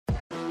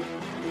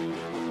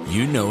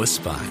you know a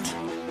spot,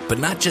 but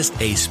not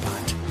just a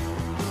spot,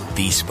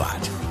 the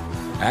spot.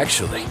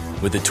 Actually,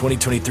 with the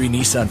 2023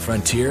 Nissan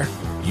Frontier,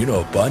 you know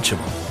a bunch of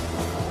them.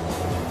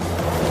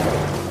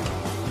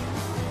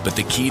 But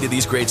the key to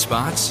these great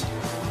spots?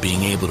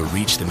 Being able to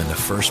reach them in the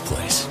first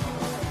place.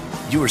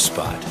 Your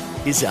spot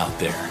is out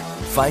there.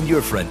 Find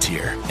your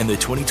Frontier in the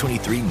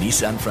 2023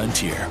 Nissan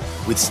Frontier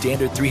with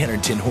standard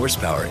 310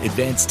 horsepower,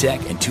 advanced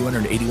tech, and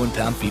 281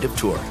 pound-feet of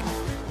torque.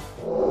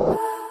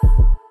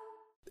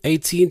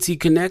 AT&T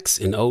connects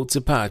an ode to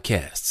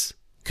podcasts.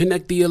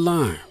 Connect the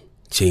alarm.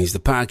 Change the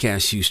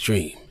podcast you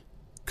stream.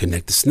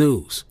 Connect the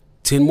snooze.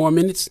 10 more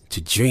minutes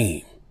to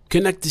dream.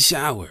 Connect the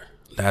shower.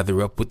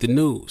 Lather up with the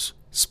news,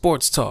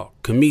 sports talk,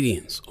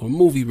 comedians, or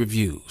movie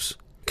reviews.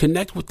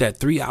 Connect with that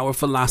 3-hour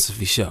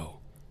philosophy show.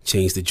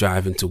 Change the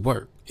drive into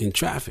work in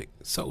traffic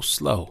so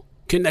slow.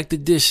 Connect the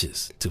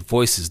dishes to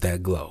voices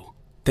that glow.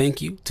 Thank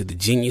you to the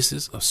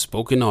geniuses of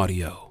spoken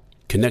audio.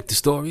 Connect the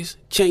stories,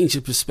 change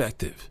your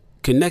perspective.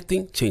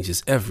 Connecting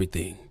changes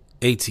everything.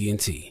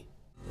 AT&T.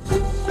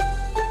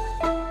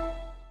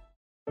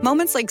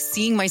 Moments like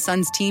seeing my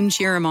son's team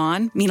cheer him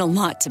on mean a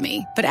lot to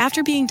me. But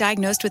after being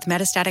diagnosed with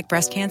metastatic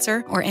breast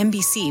cancer, or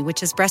MBC,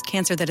 which is breast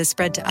cancer that has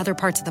spread to other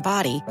parts of the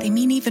body, they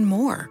mean even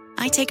more.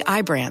 I take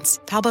Ibrance,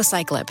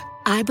 palbociclib.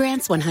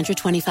 Ibrance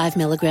 125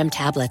 milligram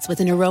tablets with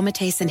an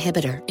aromatase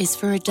inhibitor is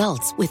for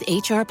adults with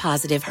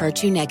HR-positive,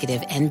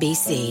 HER2-negative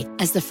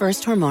MBC as the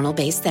first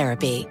hormonal-based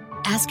therapy.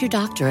 Ask your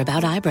doctor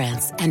about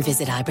Ibrance and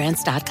visit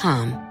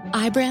Ibrance.com.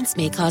 Ibrance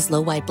may cause low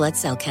white blood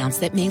cell counts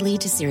that may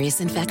lead to serious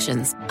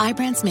infections.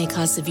 Ibrance may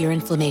cause severe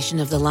inflammation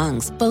of the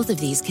lungs. Both of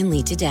these can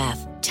lead to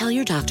death. Tell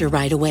your doctor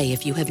right away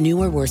if you have new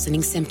or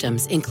worsening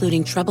symptoms,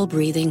 including trouble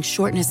breathing,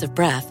 shortness of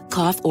breath,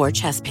 cough, or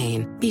chest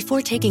pain.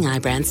 Before taking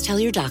Ibrance, tell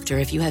your doctor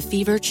if you have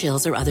fever,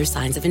 chills, or other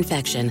signs of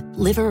infection,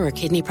 liver or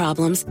kidney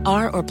problems,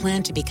 are or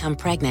plan to become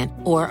pregnant,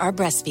 or are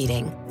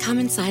breastfeeding.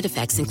 Common side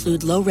effects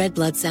include low red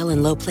blood cell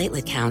and low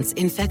platelet counts,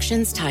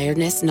 infections,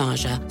 tiredness,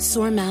 nausea,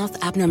 sore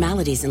mouth,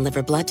 abnormalities in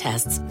liver blood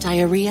tests,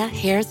 diarrhea,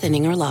 hair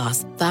thinning or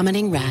loss,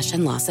 vomiting, rash,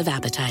 and loss of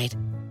appetite.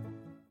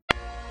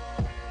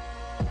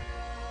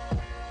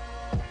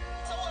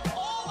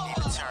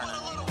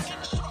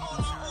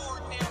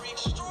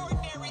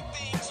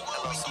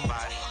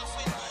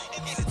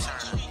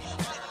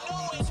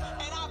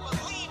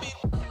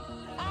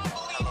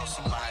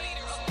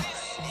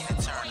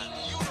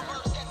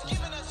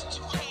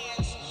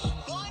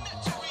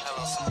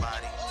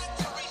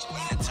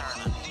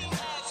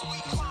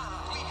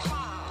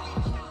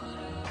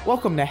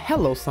 Welcome to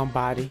Hello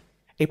Somebody,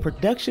 a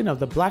production of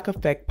the Black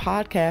Effect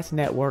Podcast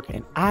Network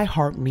and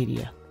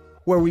iHeartMedia,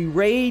 where we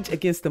rage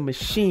against the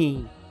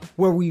machine,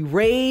 where we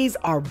raise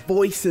our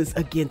voices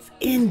against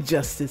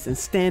injustice and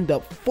stand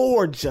up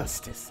for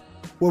justice,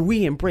 where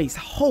we embrace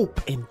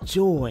hope and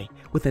joy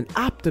with an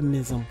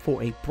optimism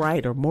for a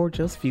brighter, more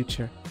just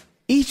future.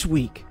 Each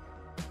week,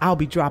 I'll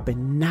be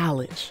dropping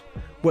knowledge,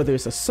 whether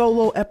it's a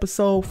solo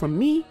episode from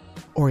me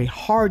or a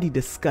hearty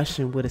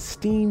discussion with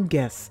esteemed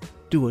guests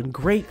doing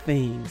great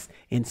things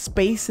in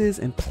spaces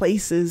and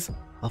places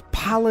of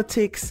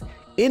politics,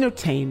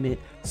 entertainment,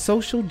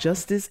 social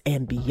justice,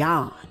 and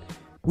beyond.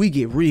 We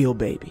get real,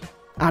 baby.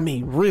 I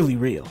mean, really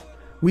real.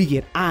 We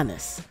get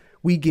honest.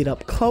 We get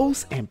up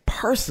close and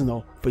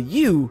personal for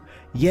you,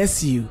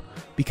 yes, you,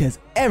 because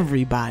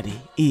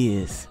everybody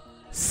is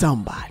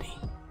somebody.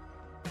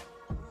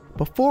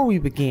 Before we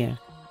begin,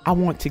 I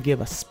want to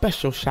give a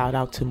special shout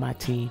out to my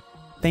team.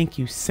 Thank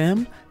you,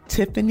 Sim,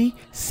 Tiffany,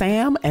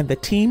 Sam, and the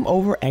team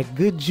over at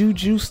Good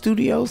Juju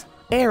Studios,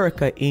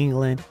 Erica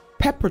England,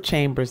 Pepper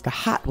Chambers, the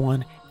hot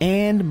one,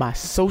 and my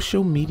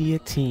social media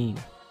team.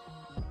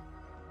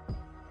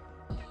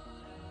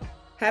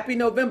 Happy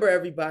November,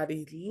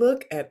 everybody.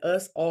 Look at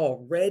us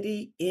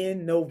already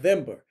in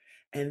November.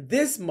 And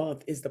this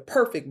month is the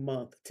perfect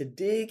month to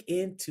dig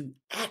into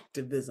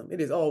activism. It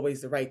is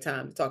always the right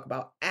time to talk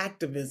about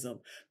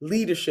activism,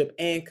 leadership,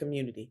 and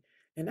community.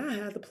 And I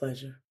have the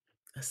pleasure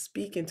of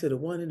speaking to the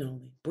one and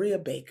only Bria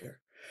Baker.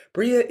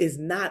 Bria is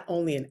not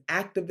only an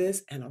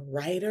activist and a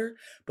writer,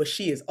 but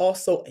she is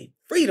also a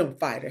freedom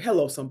fighter.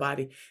 Hello,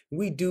 somebody.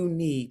 We do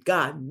need,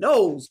 God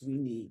knows we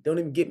need, don't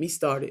even get me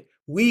started.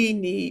 We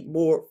need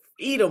more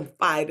freedom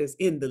fighters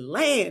in the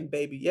land,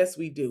 baby. Yes,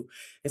 we do.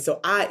 And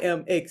so I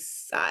am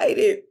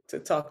excited to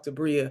talk to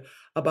Bria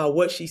about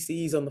what she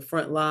sees on the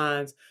front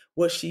lines,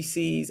 what she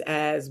sees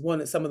as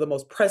some of the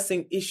most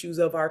pressing issues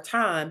of our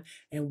time,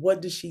 and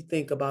what does she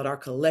think about our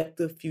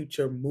collective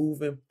future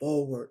moving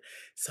forward.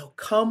 So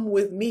come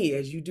with me,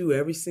 as you do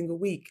every single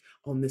week,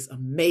 on this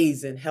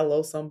amazing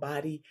Hello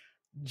Somebody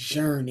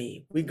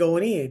journey. We're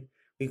going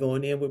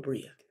in with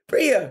Bria.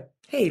 Bria,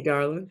 hey,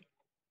 darling.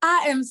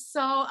 I am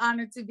so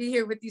honored to be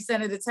here with you,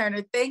 Senator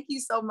Turner. Thank you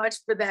so much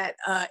for that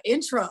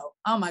intro.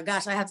 Oh my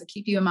gosh, I have to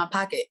keep you in my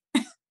pocket.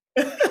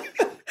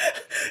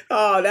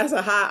 Oh, that's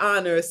a high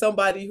honor. As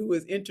somebody who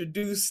is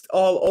introduced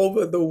all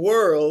over the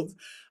world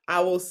I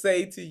will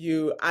say to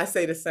you, I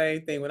say the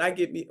same thing. When I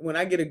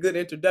get a good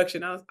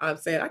introduction, I'm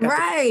saying I got to take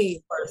Right.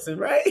 this person,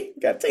 right?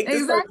 Got to take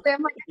this person. Exactly.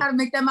 I'm like, I gotta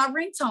make that my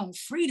ringtone.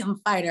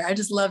 Freedom fighter. I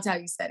just loved how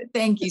you said it.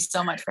 Thank you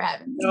so much for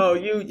having me. No,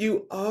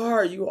 you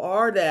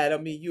are that. I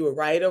mean, you a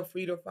writer,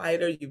 freedom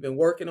fighter. You've been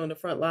working on the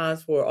front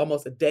lines for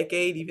almost a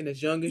decade, even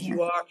as young as Yeah.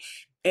 you are.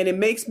 And it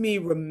makes me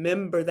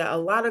remember that a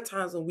lot of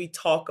times when we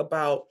talk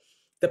about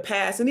the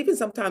past and even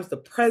sometimes the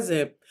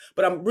present,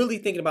 but I'm really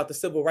thinking about the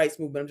civil rights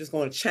movement. I'm just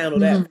going to channel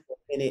that Mhm. for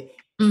a minute.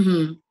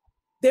 Mhm.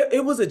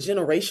 It was a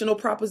generational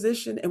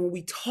proposition. And when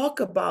we talk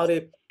about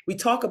it, we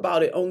talk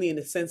about it only in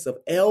the sense of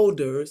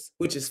elders,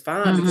 which is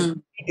fine because Mhm.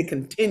 we need a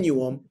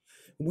continuum.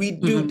 We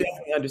do Mhm.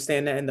 definitely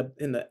understand that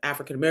in the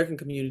African American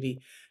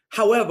community.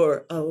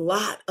 However, a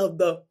lot of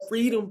the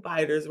freedom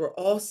fighters were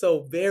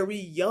also very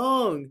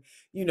young.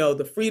 You know,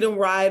 the freedom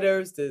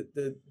riders,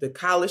 the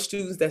college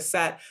students that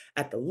sat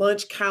at the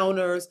lunch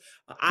counters.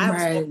 I've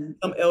Right. spoken to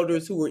some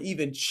elders who were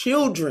even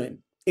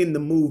children in the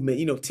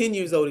movement, 10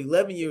 years old,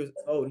 11 years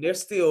old, and they're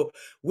still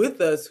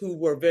with us, who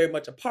were very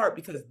much apart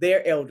because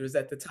their elders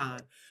at the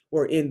time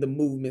were in the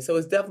movement. So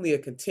it's definitely a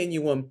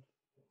continuum.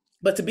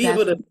 But to be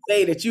able to Definitely.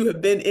 say that you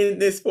have been in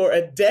this for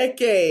a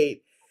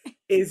decade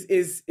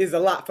is a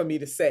lot for me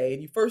to say.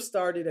 And you first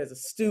started as a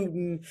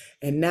student,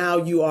 and now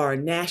you are a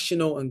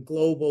national and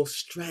global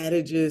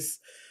strategist.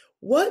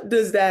 What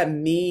does that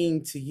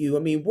mean to you?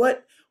 I mean,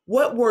 what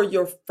were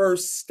your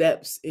first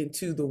steps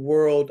into the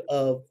world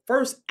of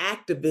first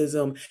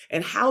activism,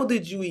 and how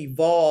did you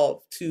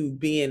evolve to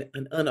being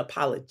an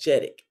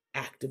unapologetic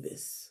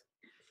activist?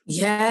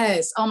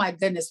 Yes. Oh my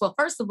goodness. Well,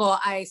 first of all,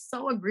 I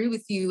so agree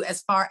with you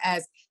as far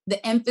as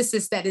the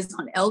emphasis that is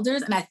on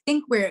elders. And I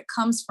think where it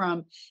comes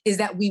from is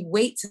that we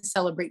wait to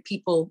celebrate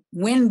people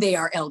when they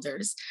are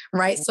elders,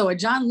 right? So a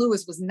John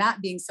Lewis was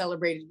not being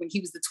celebrated when he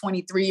was the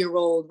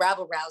 23-year-old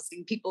rabble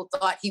rousing. People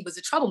thought he was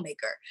a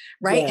troublemaker,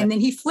 right? Yeah. And then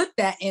he flipped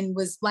that and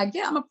was like,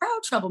 yeah, I'm a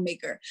proud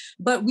troublemaker.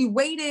 But we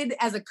waited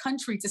as a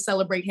country to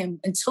celebrate him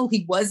until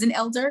he was an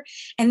elder.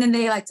 And then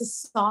they like to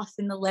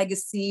soften the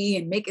legacy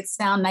and make it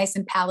sound nice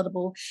and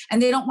palatable.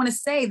 And they don't want to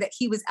say that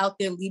he was out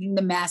there leading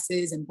the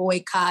masses and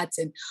boycotts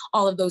and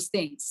all of those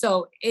things.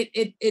 So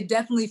it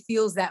definitely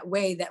feels that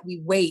way that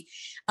we wait.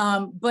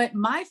 But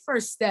my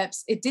first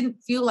steps, it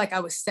didn't feel like I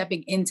was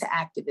stepping into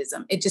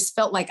activism. It just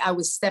felt like I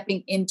was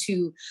stepping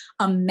into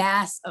a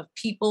mass of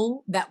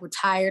people that were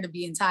tired of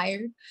being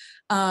tired.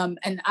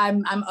 And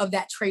I'm of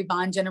that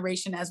Trayvon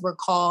generation, as we're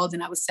called.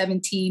 And I was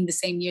 17 the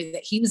same year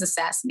that he was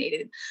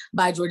assassinated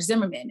by George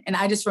Zimmerman. And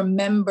I just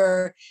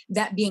remember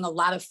that being a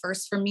lot of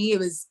firsts for me. It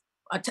was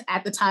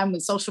at the time when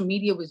social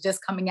media was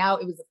just coming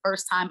out. It was the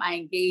first time I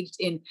engaged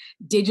in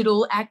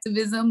digital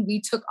activism.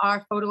 We took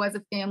our photo as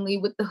a family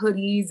with the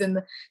hoodies and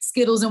the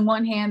Skittles in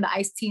one hand, the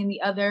iced tea in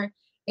the other.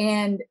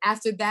 And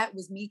after that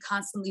was me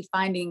constantly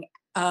finding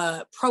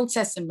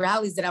protests and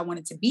rallies that I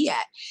wanted to be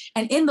at.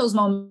 And in those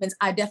moments,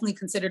 I definitely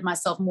considered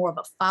myself more of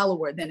a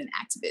follower than an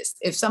activist.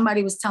 If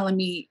somebody was telling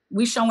me,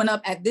 we showing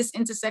up at this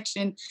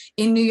intersection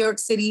in New York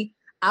City,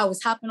 I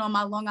was hopping on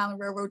my Long Island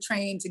Railroad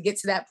train to get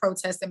to that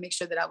protest and make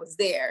sure that I was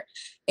there.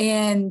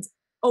 And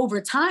over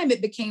time,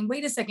 it became,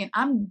 wait a second,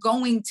 I'm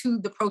going to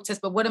the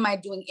protest, but what am I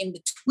doing in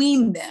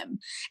between them?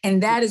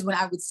 And that is when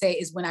I would say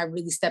is when I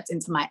really stepped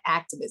into my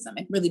activism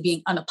and really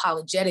being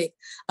unapologetic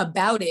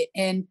about it.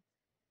 And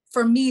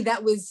for me,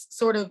 that was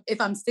sort of, if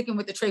I'm sticking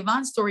with the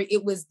Trayvon story,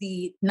 it was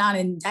the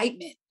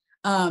non-indictment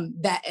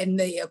that and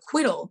the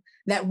acquittal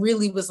that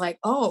really was like,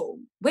 oh,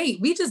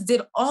 wait, we just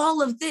did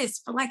all of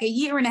this for like a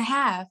year and a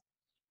half.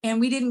 And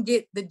we didn't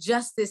get the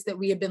justice that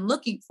we had been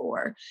looking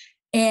for.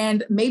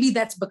 And maybe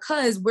that's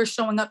because we're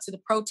showing up to the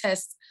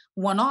protests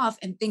one off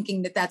and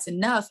thinking that that's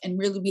enough. And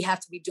really, we have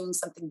to be doing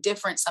something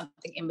different,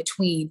 something in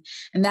between.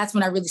 And that's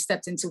when I really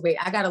stepped into, wait,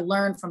 I got to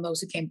learn from those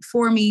who came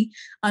before me,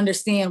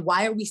 understand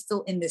why are we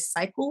still in this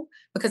cycle?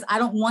 Because I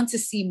don't want to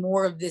see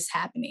more of this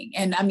happening.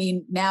 And I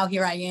mean, now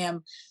here I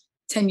am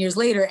 10 years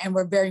later, and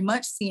we're very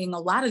much seeing a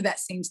lot of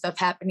that same stuff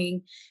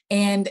happening.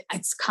 And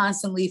it's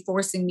constantly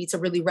forcing me to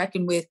really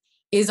reckon with,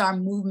 is our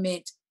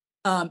movement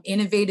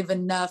innovative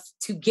enough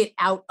to get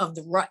out of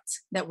the rut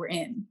that we're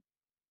in?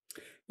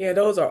 Yeah,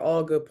 those are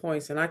all good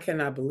points. And I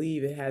cannot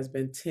believe it has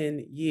been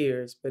 10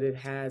 years, but it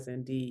has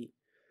indeed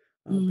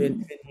been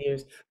 10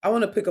 years. I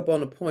want to pick up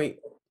on a point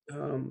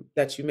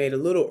that you made a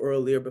little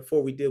earlier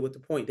before we deal with the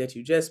point that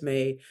you just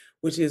made,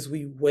 which is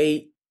we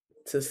wait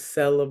to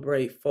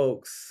celebrate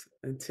folks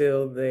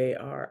until they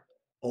are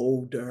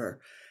older.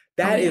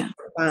 Oh, That is yeah.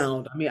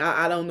 profound. I mean,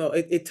 I don't know.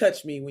 It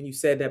touched me when you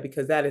said that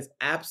because that is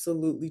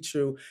absolutely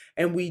true.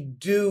 And we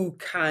do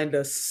kind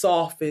of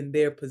soften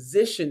their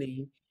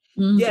positioning.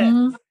 Yes,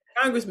 Mm-hmm.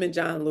 Congressman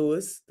John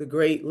Lewis, the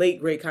late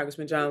great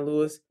Congressman John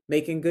Lewis,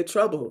 making good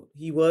trouble.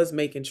 He was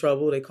making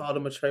trouble. They called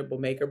him a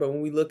troublemaker. But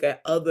when we look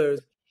at others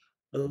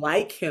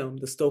like him,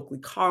 the Stokely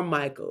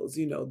Carmichaels,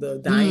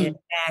 the Diane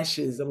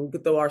Ashes, and we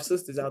could throw our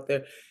sisters out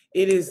there,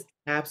 it is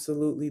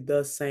absolutely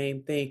the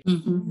same thing.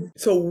 Mm-hmm.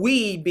 So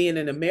we, being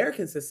an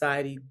American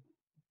society,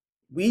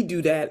 we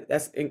do that.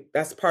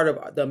 That's part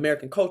of the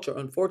American culture,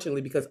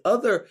 unfortunately, because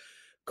other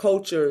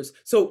cultures.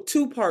 So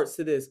two parts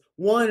to this.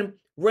 One,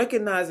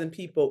 recognizing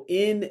people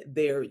in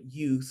their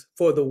youth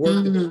for the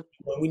work that they're doing.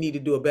 We need to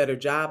do a better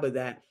job of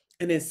that.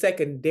 And then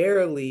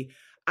secondarily,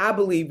 I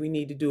believe we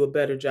need to do a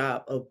better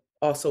job of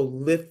also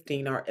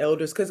lifting our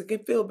elders, because it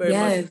can feel very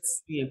much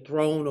being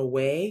thrown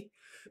away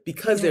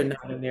because they're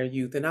not in their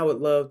youth. And I would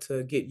love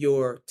to get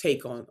your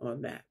take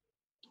on that.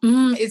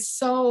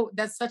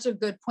 That's such a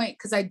good point,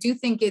 because I do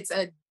think it's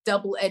a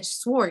double-edged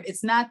sword.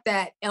 It's not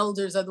that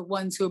elders are the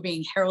ones who are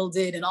being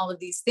heralded and all of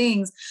these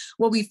things.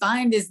 What we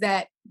find is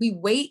that we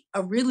wait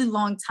a really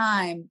long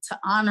time to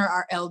honor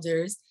our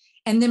elders.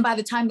 And then by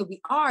the time that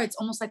we are, it's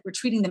almost like we're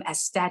treating them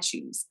as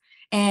statues.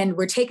 And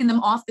we're taking them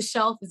off the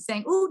shelf and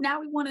saying, oh, now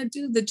we want to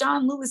do the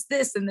John Lewis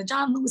this and the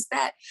John Lewis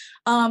that.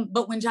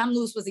 But when John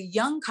Lewis was a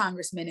young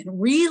congressman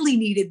and really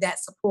needed that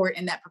support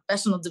and that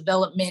professional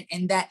development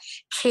and that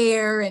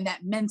care and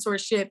that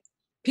mentorship,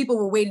 people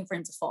were waiting for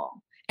him to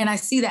fall. And I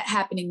see that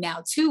happening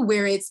now too,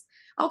 where it's,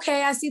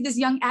 okay, I see this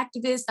young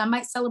activist, I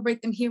might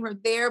celebrate them here or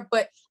there,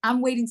 but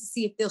I'm waiting to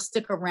see if they'll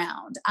stick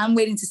around. I'm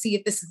waiting to see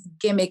if this is a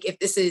gimmick, if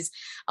this is,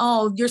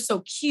 oh, you're so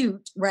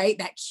cute, right?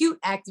 That cute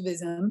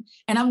activism.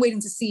 And I'm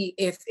waiting to see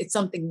if it's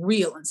something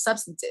real and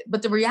substantive.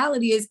 But the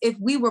reality is, if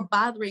we were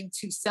bothering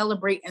to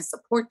celebrate and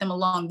support them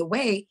along the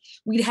way,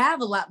 we'd have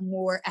a lot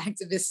more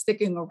activists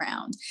sticking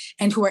around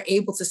and who are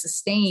able to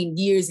sustain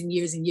years and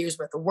years and years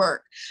worth of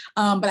work.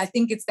 But I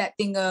think it's that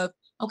thing of,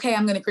 okay,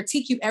 I'm going to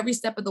critique you every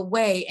step of the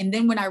way. And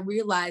then when I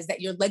realize that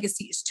your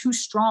legacy is too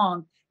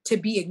strong to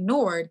be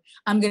ignored,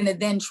 I'm going to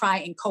then try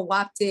and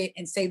co-opt it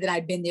and say that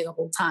I've been there the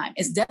whole time.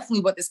 It's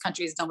definitely what this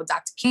country has done with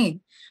Dr.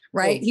 King,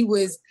 right? Oh. He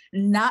was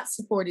not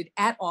supported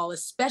at all,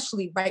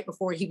 especially right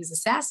before he was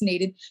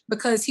assassinated,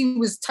 because he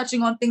was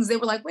touching on things. They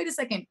were like, wait a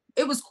second,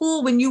 it was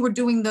cool when you were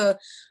doing the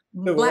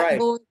black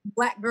boys,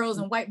 black girls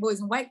and white boys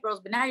and white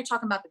girls, but now you're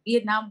talking about the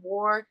Vietnam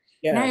War.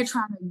 Yes. Now you're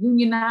trying to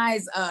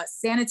unionize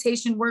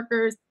sanitation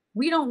workers.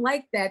 We don't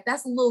like that.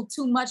 That's a little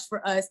too much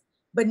for us.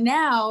 But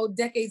now,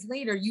 decades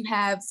later, you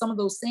have some of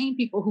those same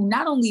people who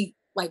not only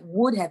like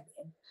would have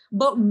been,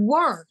 but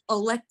were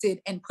elected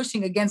and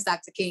pushing against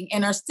Dr. King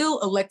and are still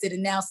elected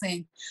and now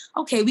saying,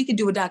 okay, we could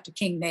do a Dr.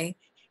 King Day.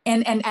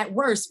 And at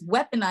worst,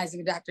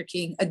 weaponizing Dr.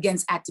 King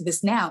against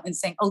activists now and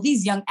saying, oh,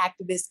 these young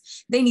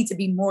activists, they need to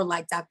be more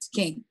like Dr.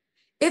 King.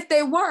 If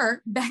they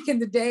were back in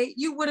the day,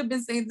 you would have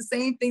been saying the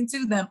same thing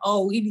to them.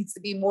 Oh, he needs to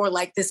be more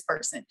like this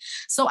person.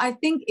 So I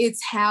think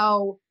it's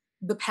how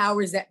the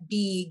powers that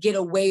be get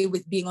away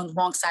with being on the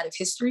wrong side of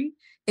history,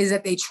 is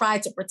that they try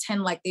to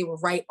pretend like they were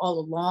right all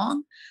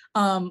along.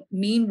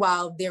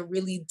 Meanwhile, they're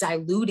really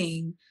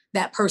diluting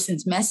that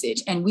person's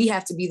message. And we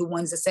have to be the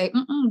ones that say,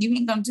 you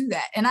ain't gonna do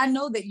that. And I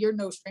know that you're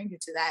no stranger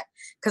to that,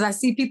 because I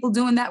see people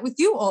doing that with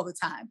you all the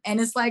time. And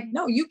it's like,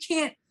 no, you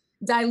can't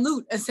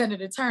dilute a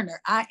Senator Turner.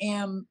 I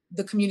am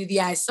the community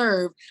I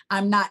serve.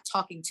 I'm not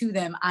talking to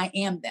them. I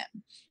am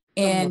them.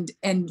 And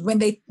when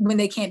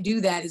they can't do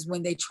that is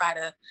when they try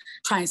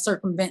and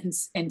circumvent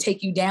and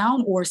take you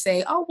down, or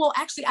say, oh, well,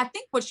 actually, I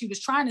think what she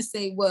was trying to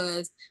say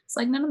was, it's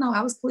like, no,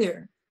 I was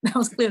clear. I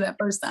was clear that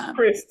first time.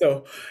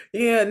 Crystal.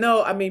 Yeah,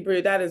 no, I mean,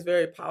 Bria, that is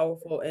very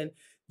powerful. And,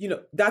 you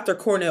know, Dr.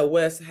 Cornel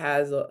West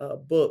has a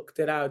book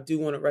that I do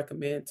want to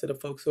recommend to the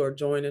folks who are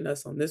joining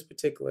us on this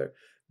particular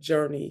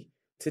journey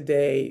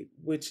today,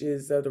 which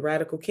is The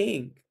Radical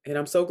King. And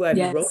I'm so glad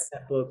you wrote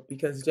that book,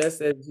 because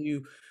just as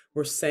you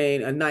were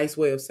saying, a nice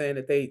way of saying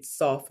that they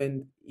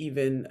softened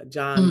even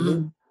John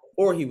Lewis,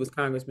 or he was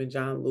Congressman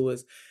John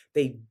Lewis,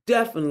 they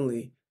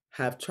definitely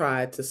have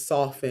tried to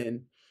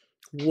soften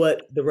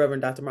what the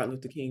Reverend Dr. Martin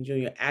Luther King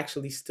Jr.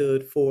 actually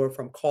stood for,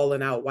 from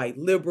calling out white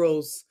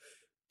liberals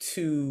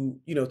to,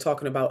 you know,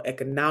 talking about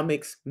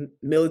economics,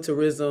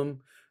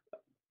 militarism,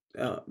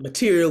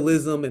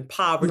 materialism and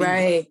poverty.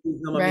 Right.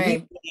 I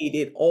mean, he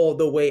made it all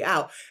the way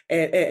out.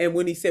 And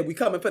when he said, we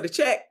coming for the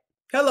check,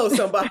 hello,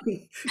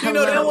 somebody. You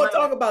know, they don't want to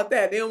talk about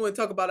that. They don't want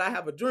to talk about I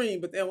have a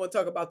dream, but they don't want to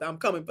talk about I'm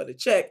coming for the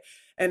check.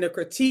 And the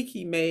critique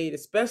he made,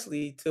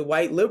 especially to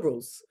white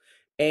liberals,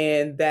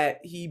 and that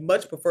he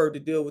much preferred to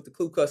deal with the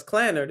Ku Klux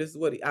Klaner. This is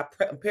what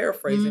I'm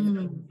paraphrasing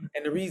him.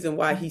 And the reason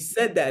why he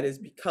said that is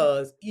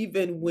because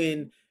even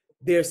when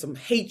there's some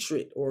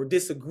hatred or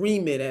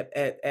disagreement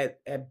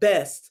at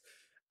best,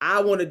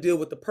 I want to deal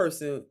with the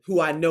person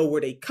who I know where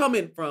they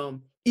coming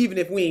from, even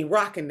if we ain't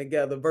rocking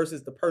together,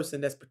 versus the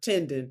person that's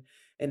pretending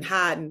and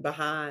hiding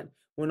behind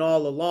when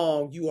all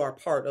along you are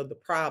part of the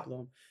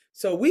problem.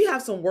 So we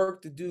have some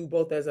work to do,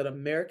 both as an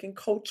American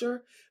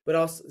culture, but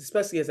also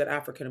especially as an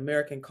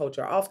African-American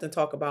culture. I often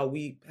talk about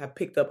we have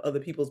picked up other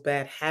people's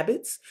bad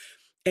habits.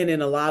 And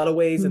in a lot of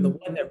ways, and the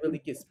one that really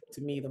gets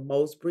to me the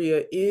most,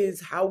 Bria,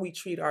 is how we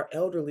treat our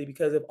elderly.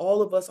 Because if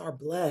all of us are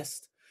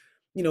blessed,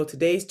 you know,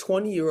 today's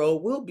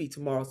 20-year-old will be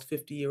tomorrow's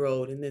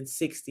 50-year-old, and then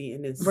 60,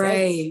 and then 70.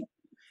 Right.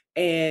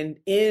 And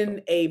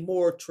in a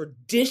more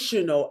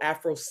traditional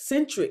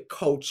Afrocentric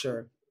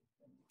culture,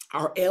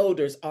 our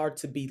elders are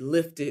to be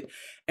lifted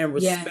and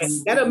respected.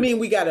 Yes. That doesn't mean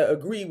we got to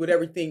agree with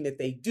everything that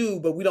they do,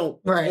 but we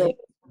don't throw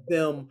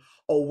them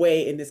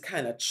away in this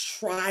kind of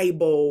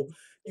tribal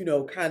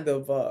kind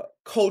of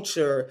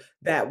culture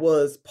that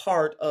was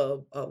part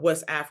of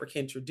West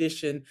African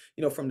tradition,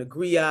 from the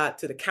griot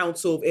to the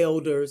council of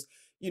elders,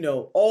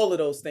 all of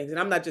those things. And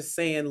I'm not just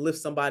saying lift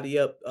somebody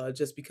up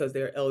just because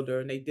they're elder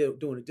and they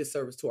doing a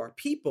disservice to our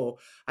people.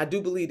 I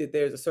do believe that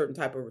there's a certain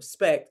type of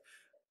respect,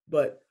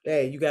 but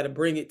hey, you got to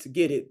bring it to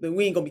get it. But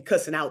we ain't gonna be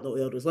cussing out no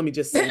elders. Let me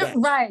just say that.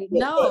 Right.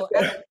 No.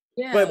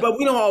 Yeah. But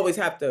we don't always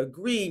have to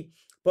agree.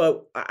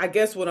 But I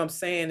guess what I'm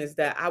saying is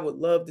that I would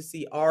love to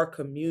see our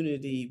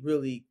community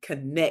really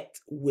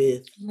connect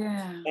with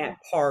that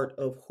part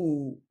of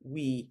who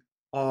we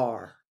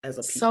are as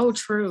a people. So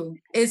true.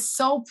 It's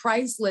so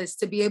priceless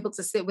to be able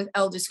to sit with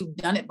elders who've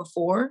done it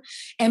before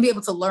and be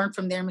able to learn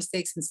from their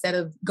mistakes instead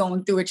of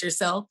going through it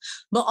yourself,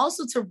 but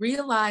also to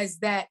realize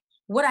that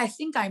what I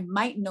think I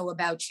might know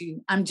about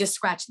you, I'm just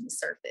scratching the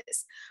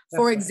surface.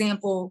 For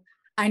example,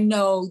 I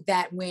know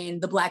that when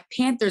the Black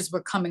Panthers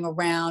were coming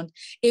around,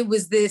 it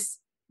was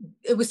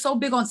so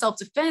big on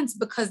self-defense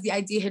because the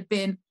idea had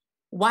been,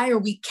 why are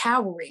we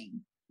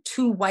cowering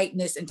to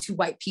whiteness and to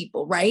white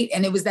people, right?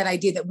 And it was that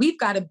idea that we've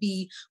got to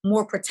be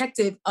more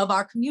protective of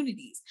our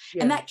communities.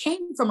 Yeah. And that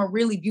came from a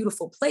really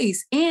beautiful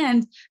place.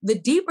 And the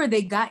deeper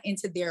they got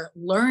into their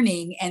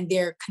learning and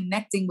their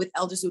connecting with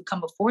elders who had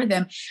come before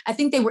them, I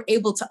think they were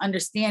able to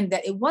understand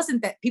that it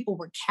wasn't that people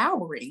were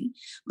cowering,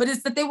 but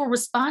it's that they were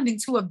responding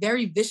to a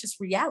very vicious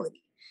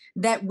reality.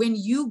 That when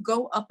you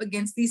go up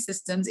against these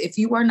systems, if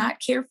you are not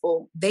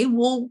careful, they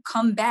will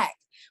come back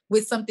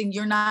with something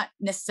you're not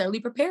necessarily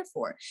prepared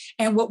for.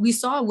 And what we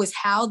saw was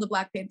how the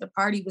Black Panther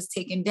Party was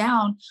taken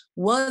down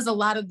was a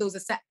lot of those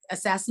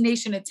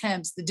assassination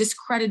attempts, the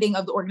discrediting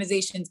of the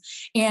organizations.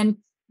 And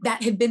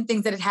that had been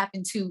things that had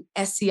happened to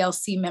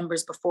SCLC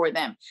members before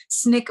them,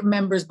 SNCC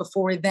members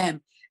before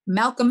them,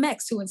 Malcolm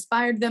X, who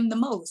inspired them the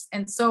most.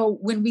 And so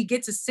when we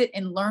get to sit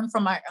and learn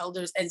from our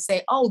elders and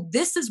say, oh,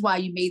 this is why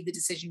you made the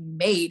decision you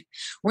made,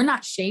 we're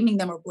not shaming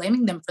them or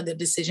blaming them for the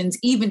decisions,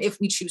 even if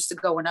we choose to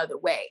go another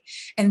way.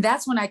 And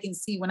that's when I can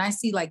see, when I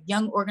see like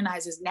young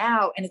organizers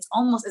now, and it's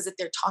almost as if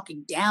they're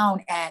talking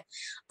down at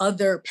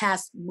other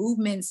past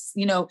movements,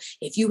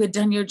 if you had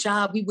done your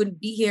job, we wouldn't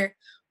be here.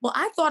 Well,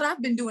 I thought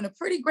I've been doing a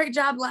pretty great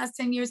job the last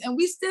 10 years and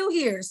we still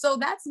here. So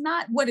that's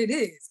not what it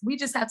is. We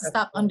just have to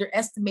stop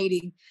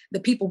underestimating the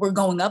people we're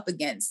going up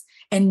against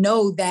and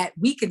know that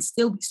we can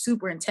still be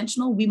super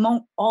intentional. We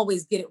won't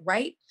always get it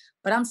right,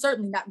 but I'm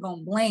certainly not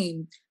going to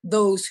blame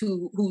those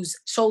whose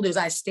shoulders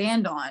I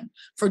stand on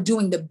for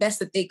doing the best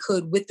that they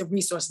could with the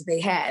resources they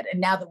had.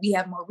 And now that we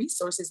have more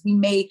resources, we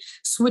may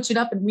switch it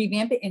up and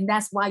revamp it. And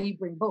that's why you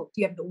bring both.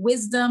 You have the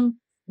wisdom,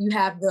 you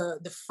have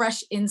the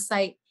fresh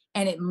insight,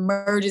 and it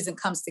merges and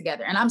comes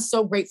together. And I'm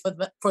so grateful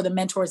for the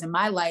mentors in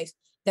my life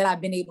that I've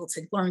been able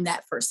to learn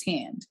that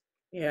firsthand.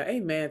 Yeah,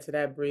 amen to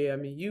that, Bria. I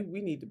mean,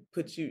 we need to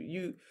put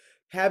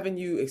having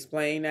you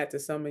explain that to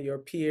some of your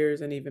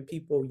peers and even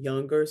people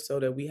younger so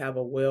that we have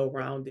a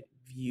well-rounded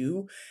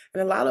view.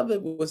 And a lot of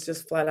it was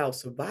just flat out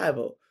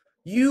survival.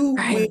 You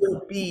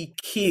will be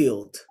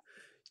killed.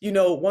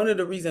 One of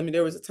the reasons,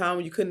 there was a time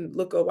when you couldn't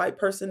look a white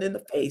person in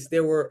the face.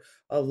 There were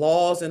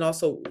laws and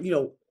also,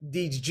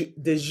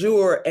 de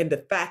jure and de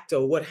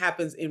facto, what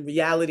happens in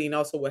reality and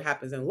also what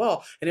happens in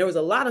law. And there was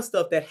a lot of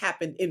stuff that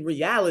happened in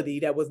reality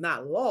that was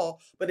not law,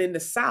 but in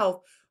the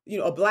South,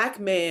 a Black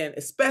man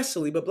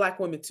especially, but Black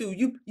women too,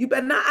 you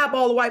better not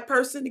eyeball a white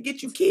person to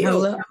get you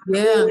killed.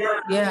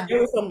 Yeah.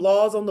 There were some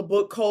laws on the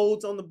book,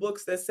 codes on the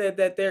books that said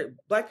that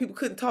Black people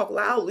couldn't talk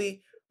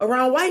loudly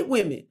around white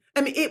women. I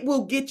mean, it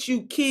will get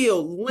you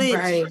killed,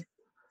 lynched,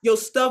 your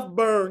stuff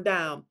burned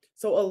down.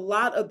 So a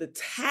lot of the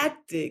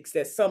tactics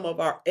that some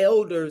of our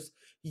elders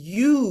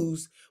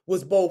used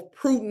was both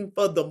prudent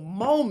for the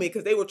moment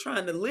because they were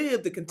trying to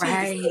live to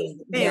continue to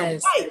stay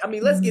white. I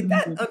mean, let's get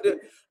that under,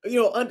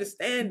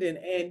 understanding.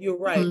 And you're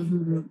right,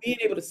 being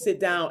able to sit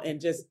down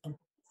and just,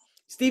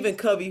 Stephen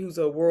Covey, who's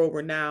a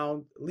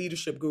world-renowned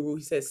leadership guru,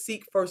 he says,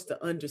 seek first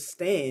to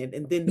understand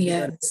and then to be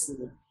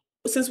understood.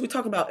 Since we're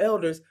talking about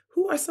elders,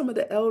 who are some of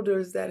the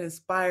elders that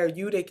inspire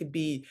you? They could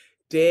be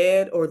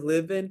dead or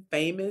living,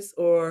 famous,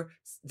 or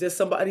just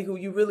somebody who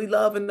you really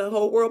love and the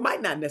whole world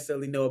might not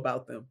necessarily know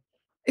about them.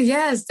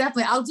 Yes,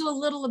 definitely. I'll do a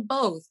little of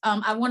both.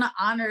 I want to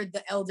honor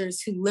the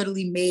elders who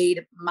literally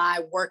made my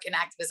work in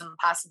activism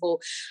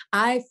possible.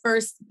 I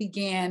first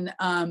began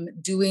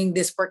doing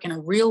this work in a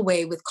real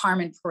way with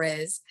Carmen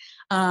Perez,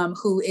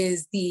 who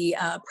is the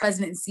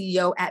president and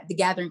CEO at the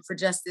Gathering for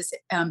Justice,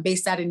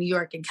 based out of New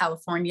York and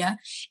California.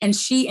 And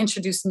she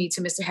introduced me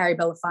to Mr. Harry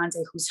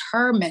Belafonte, who's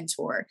her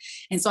mentor.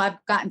 And so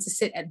I've gotten to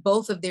sit at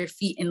both of their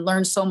feet and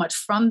learn so much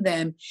from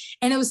them.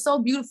 And it was so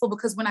beautiful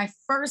because when I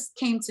first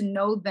came to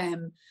know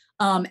them,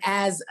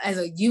 as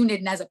a unit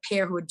and as a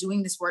pair who are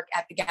doing this work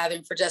at the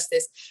Gathering for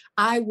Justice,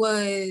 I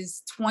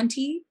was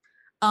 20.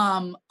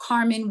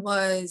 Carmen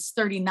was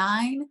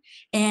 39,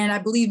 and I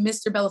believe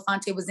Mr.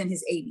 Belafonte was in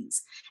his 80s.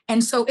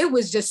 And so it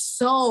was just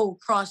so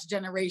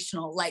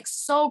cross-generational,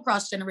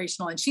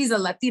 And she's a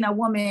Latina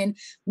woman.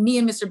 Me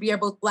and Mr. B are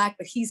both Black,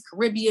 but he's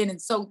Caribbean.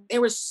 And so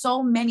there were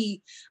so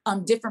many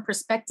different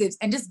perspectives,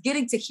 and just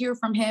getting to hear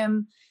from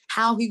him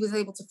how he was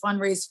able to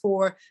fundraise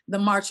for the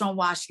March on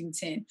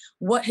Washington,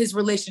 what his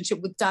relationship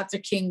with Dr.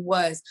 King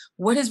was,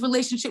 what his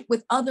relationship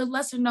with other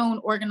lesser known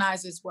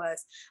organizers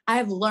was. I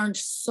have learned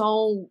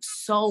so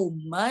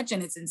much,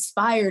 and it's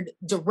inspired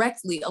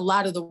directly a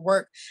lot of the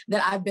work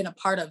that I've been a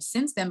part of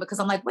since then, because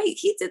I'm like, wait,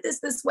 he did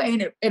this way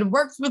and it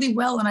worked really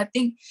well. And I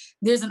think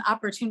there's an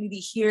opportunity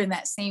here in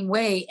that same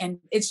way. And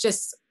it's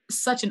just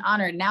such an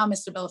honor. Now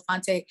Mr.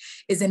 Belafonte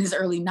is in his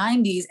early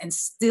 90s and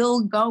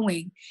still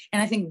going.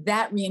 And I think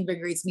that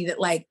reinvigorates me, that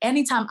like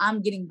anytime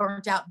I'm getting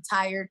burnt out and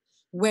tired,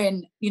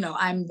 when,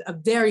 I'm a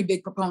very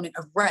big proponent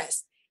of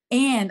rest.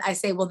 And I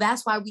say, well,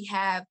 that's why we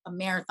have a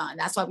marathon.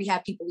 That's why we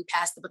have people we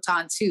pass the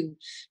baton to,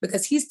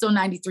 because he's still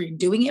 93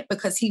 doing it,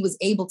 because he was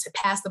able to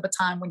pass the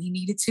baton when he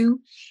needed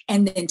to,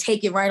 and then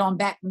take it right on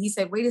back when he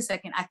said, wait a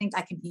second, I think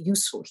I can be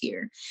useful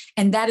here.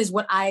 And that is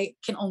what I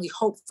can only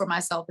hope for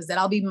myself, is that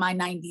I'll be in my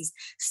 90s,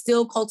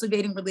 still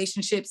cultivating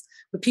relationships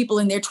with people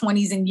in their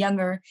 20s and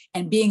younger,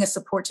 and being a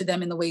support to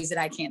them in the ways that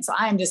I can. So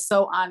I am just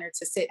so honored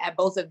to sit at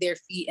both of their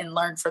feet and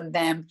learn from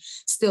them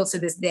still to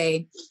this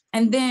day.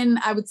 And then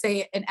I would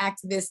say an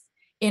activist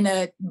in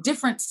a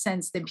different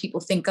sense than people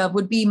think of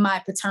would be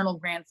my paternal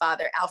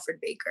grandfather, Alfred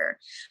Baker.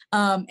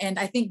 And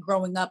I think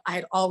growing up, I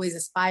had always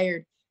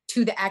aspired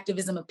to the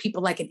activism of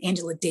people like an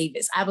Angela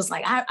Davis. I was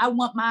like, I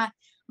want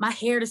my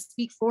hair to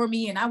speak for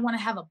me, and I want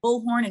to have a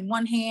bullhorn in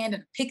one hand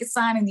and a picket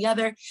sign in the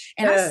other.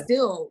 And I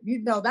still,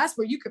 that's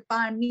where you could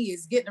find me,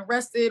 is getting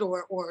arrested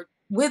or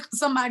with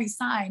somebody's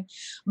sign.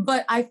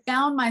 But I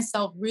found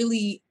myself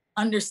really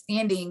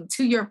understanding,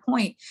 to your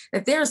point,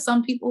 that there are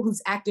some people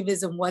whose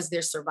activism was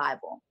their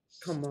survival.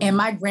 And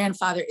my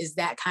grandfather is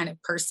that kind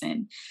of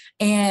person.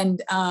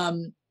 And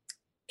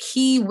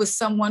he was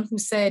someone who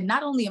said,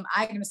 not only am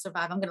I going to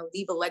survive, I'm going to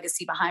leave a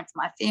legacy behind for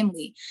my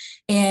family.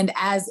 And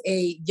as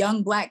a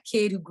young Black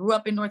kid who grew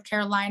up in North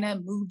Carolina,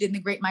 moved in the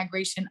Great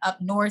Migration up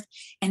north,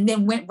 and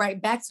then went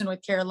right back to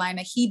North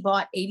Carolina, he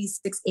bought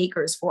 86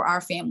 acres for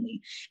our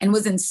family and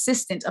was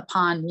insistent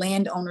upon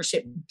land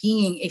ownership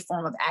being a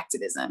form of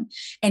activism.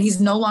 And he's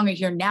no longer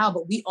here now,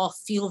 but we all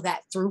feel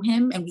that through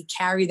him, and we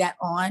carry that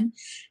on,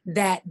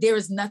 that there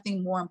is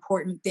nothing more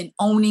important than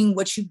owning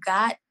what you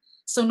got,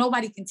 so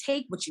nobody can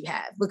take what you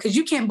have, because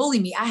you can't bully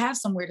me. I have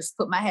somewhere to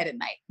put my head at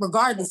night,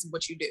 regardless of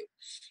what you do.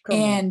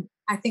 And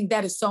I think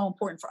that is so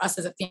important for us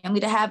as a family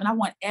to have. And I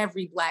want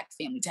every Black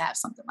family to have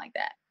something like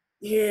that.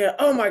 Yeah.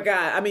 Oh my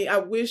God. I mean, I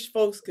wish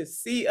folks could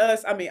see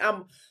us. I mean,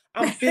 I'm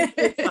big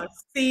in my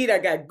seat. I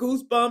got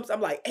goosebumps. I'm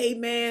like, hey,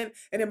 man.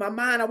 And in my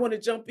mind, I want to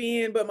jump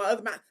in, but my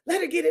other mind, let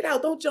her get it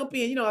out. Don't jump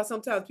in. You know how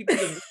sometimes people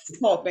just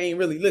talk, they ain't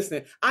really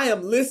listening. I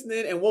am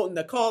listening and wanting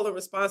to call and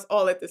response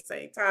all at the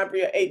same time.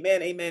 Bria,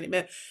 amen, amen,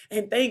 amen.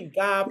 And thank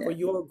God for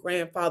your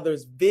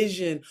grandfather's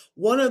vision.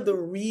 One of the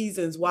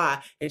reasons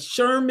why, and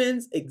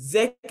Sherman's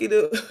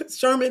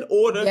Sherman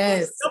order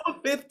number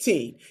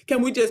 15.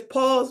 Can we just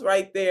pause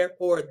right there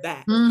for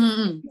that?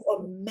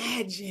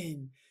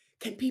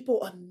 Can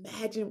people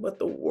imagine what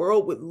the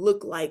world would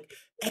look like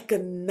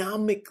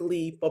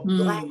economically for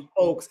Black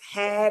folks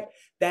had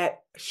that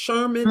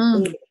Sherman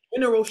order,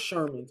 General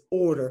Sherman's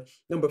order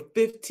number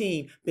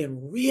 15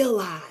 been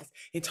realized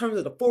in terms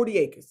of the 40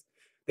 acres?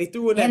 They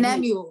threw in that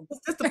mule.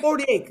 It's the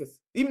 40 acres.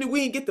 Even if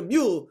we didn't get the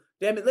mule,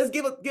 damn it, let's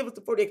give us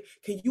the 40 acres.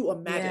 Can you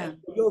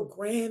imagine your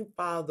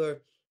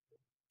grandfather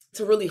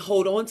to really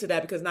hold on to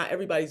that? Because not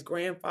everybody's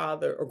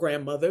grandfather or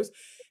grandmothers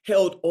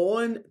held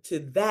on to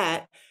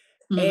that.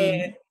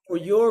 And for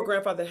your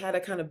grandfather had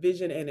a kind of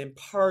vision and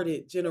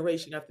imparted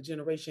generation after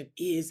generation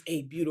is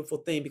a beautiful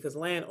thing, because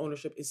land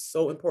ownership is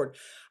so important.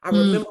 I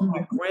remember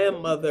my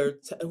grandmother,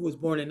 who was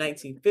born in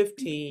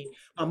 1915,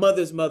 my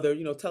mother's mother,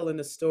 telling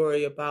the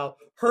story about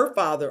her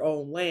father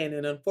owned land.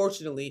 And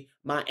unfortunately,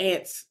 my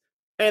aunts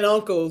and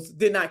uncles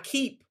did not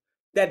keep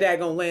that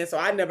daggone land. So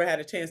I never had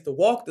a chance to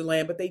walk the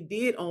land, but they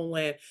did own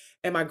land.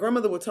 And my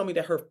grandmother would tell me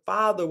that her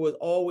father was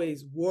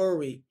always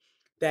worried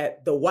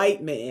that the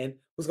white man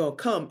was going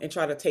to come and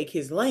try to take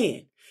his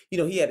land.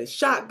 He had his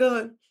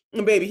shotgun,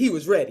 and baby, he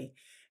was ready.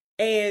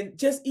 And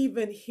just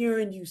even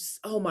hearing you,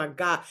 oh my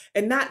God.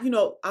 And not,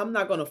 I'm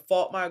not going to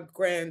fault my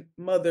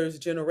grandmother's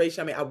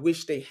generation. I mean, I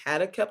wish they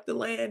had kept the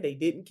land. They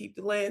didn't keep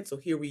the land. So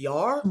here we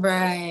are.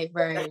 Right.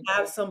 To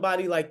have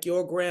somebody like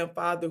your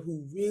grandfather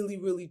who really,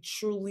 really,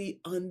 truly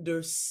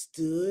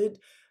understood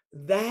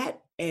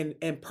that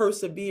and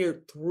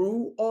persevered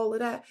through all of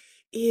that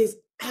is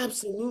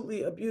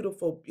absolutely a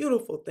beautiful,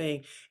 beautiful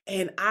thing.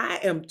 And I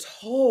am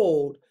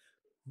told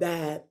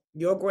that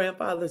your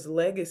grandfather's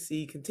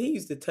legacy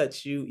continues to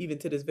touch you even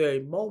to this very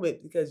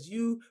moment, because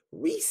you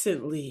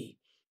recently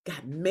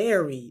got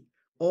married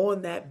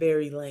on that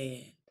very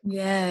land.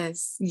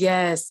 Yes,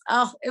 yes.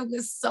 Oh, it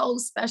was so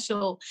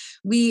special.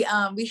 We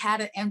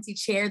had an empty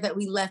chair that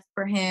we left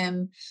for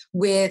him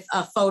with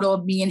a photo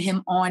of me and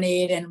him on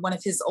it, and one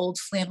of his old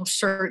flannel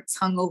shirts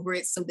hung over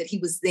it so that he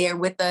was there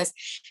with us.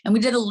 And we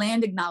did a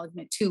land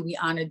acknowledgement too. We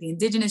honored the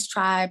indigenous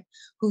tribe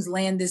whose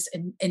land this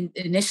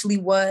initially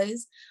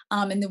was.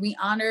 And then we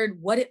honored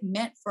what it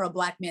meant for a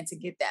Black man to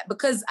get that.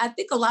 Because I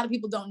think a lot of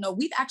people don't know,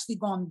 we've actually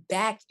gone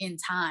back in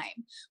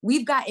time.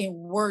 We've gotten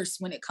worse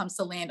when it comes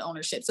to land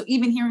ownership. So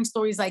even hearing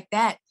stories like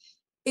that,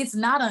 it's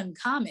not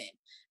uncommon.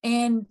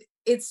 And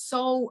it's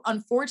so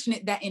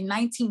unfortunate that in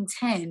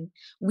 1910,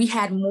 we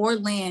had more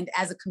land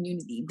as a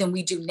community than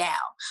we do now.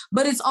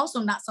 But it's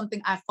also not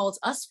something I fault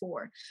us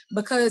for,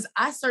 because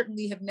I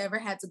certainly have never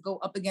had to go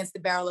up against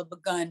the barrel of a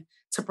gun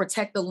to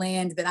protect the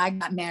land that I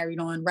got married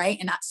on, right?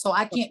 And so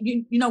I can't,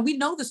 we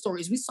know the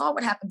stories. We saw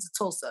what happened to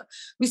Tulsa.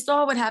 We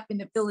saw what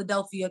happened in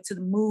Philadelphia to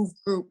the MOVE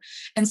group.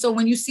 And so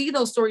when you see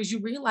those stories, you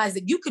realize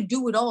that you could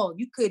do it all.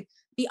 You could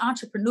be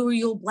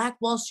entrepreneurial, Black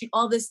Wall Street,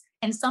 all this,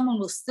 and someone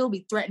will still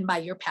be threatened by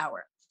your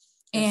power.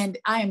 And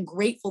I am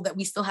grateful that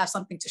we still have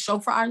something to show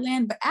for our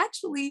land. But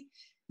actually,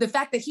 the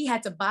fact that he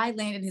had to buy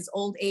land in his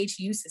old age,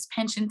 he used his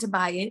pension to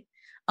buy it.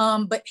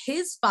 But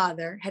his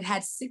father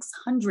had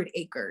 600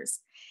 acres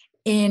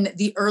in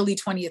the early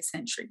 20th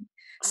century.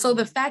 So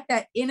the fact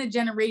that in a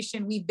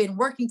generation, we've been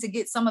working to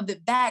get some of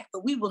it back,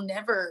 but we will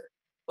never,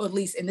 or at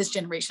least in this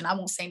generation, I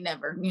won't say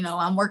never,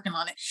 I'm working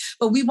on it,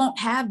 but we won't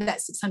have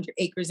that 600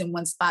 acres in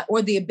one spot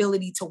or the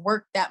ability to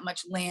work that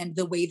much land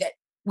the way that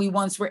we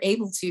once were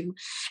able to.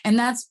 And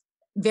that's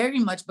very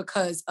much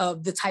because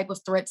of the type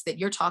of threats that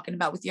you're talking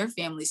about with your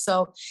family.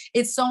 So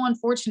it's so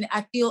unfortunate.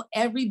 I feel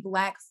every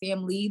Black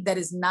family that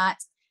is not,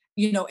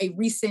 a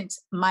recent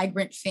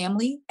migrant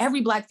family, every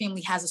Black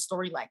family has a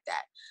story like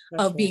that.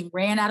 That's of right. Being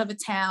ran out of a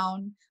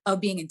town, of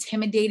being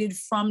intimidated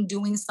from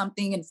doing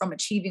something and from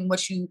achieving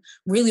what you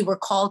really were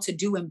called to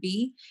do and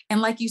be.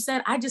 And like you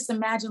said, I just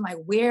imagine, like,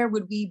 where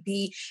would we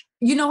be?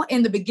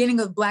 In the beginning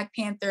of Black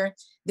Panther,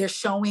 they're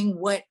showing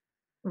what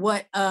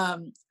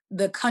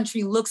the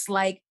country looks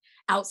like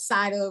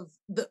outside of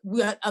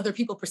what other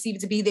people perceive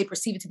it to be. They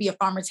perceive it to be a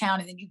farmer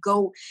town. And then you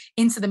go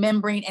into the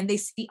membrane and they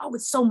see, oh,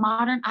 it's so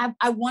modern.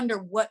 I wonder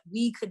what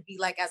we could be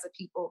like as a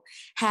people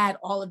had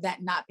all of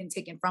that not been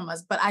taken from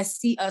us. But I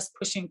see us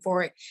pushing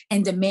for it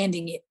and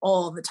demanding it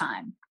all the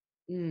time.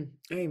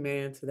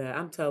 Amen to that.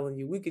 I'm telling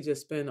you, we could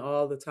just spend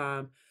all the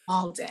time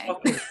all day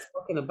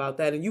talking about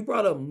that. And you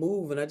brought up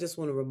MOVE, and I just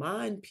want to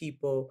remind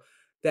people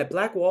that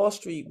Black Wall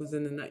Street was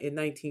in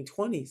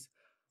 1920s.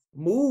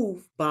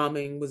 MOVE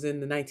bombing was in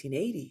the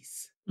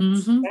 1980s.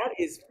 Mm-hmm. That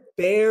is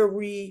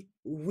very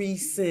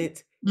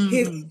recent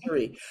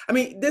history. I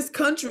mean, this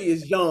country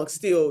is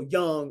still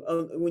young.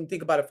 When you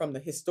think about it from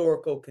the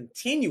historical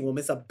continuum,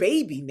 it's a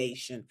baby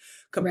nation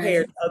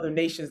compared to other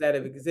nations that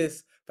have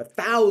existed for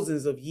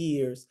thousands of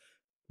years.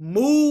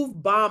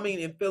 MOVE bombing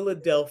in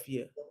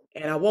Philadelphia.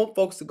 And I want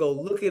folks to go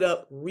look it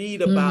up,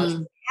 read about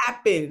what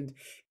happened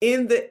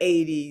in the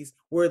 80s,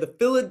 where the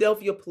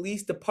Philadelphia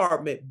Police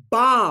Department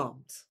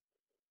bombed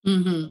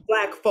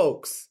Black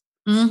folks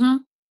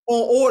on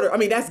order. I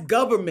mean, that's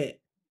government.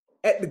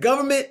 The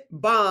government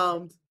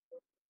bombed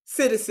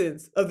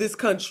citizens of this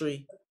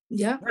country,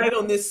 right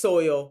on this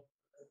soil,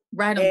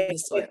 right on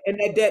this soil. And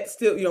that debt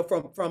still,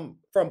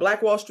 from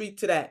Black Wall Street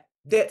to that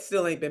debt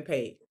still ain't been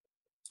paid.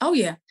 Oh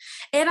yeah,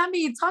 and I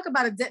mean, talk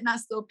about a debt not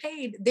still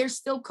paid. They're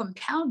still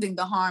compounding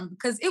the harm,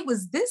 because it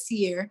was this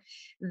year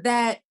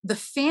that the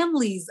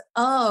families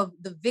of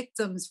the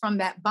victims from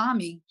that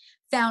bombing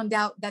found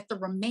out that the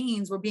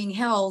remains were being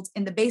held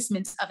in the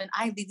basements of an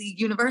Ivy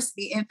League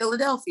university in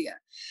Philadelphia.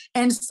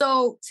 And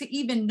so to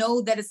even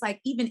know that it's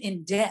like, even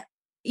in death,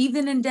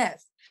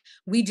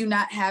 we do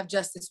not have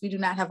justice. We do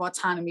not have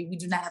autonomy. We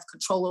do not have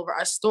control over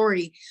our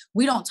story.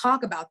 We don't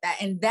talk about that.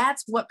 And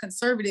that's what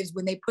conservatives,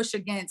 when they push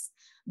against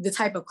the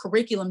type of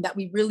curriculum that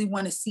we really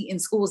want to see in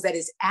schools that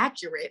is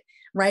accurate,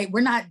 right? We're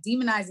not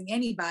demonizing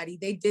anybody.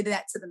 They did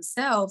that to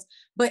themselves,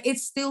 but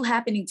it's still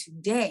happening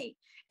today.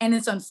 And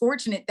it's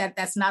unfortunate that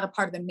that's not a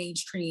part of the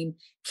mainstream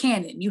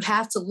canon. You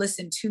have to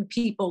listen to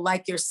people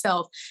like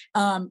yourself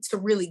to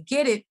really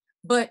get it,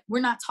 but we're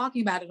not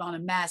talking about it on a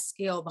mass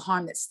scale, the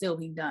harm that's still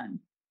being done.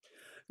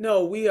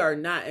 No, we are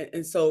not.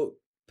 And so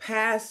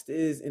past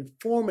is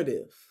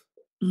informative.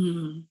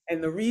 And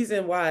the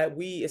reason why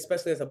we,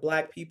 especially as a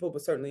Black people,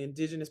 but certainly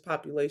indigenous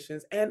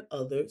populations and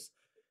others,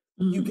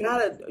 you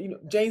gotta,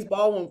 James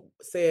Baldwin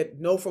said,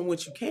 know from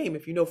which you came.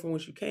 If you know from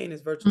which you came,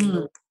 it's virtually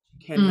no,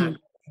 you cannot.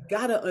 You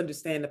gotta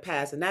understand the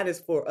past. And that is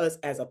for us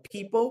as a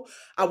people.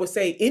 I would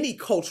say any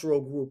cultural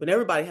group, and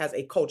everybody has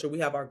a culture. We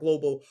have our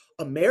global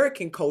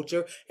American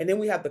culture, and then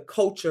we have the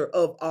culture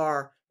of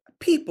our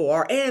people,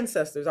 our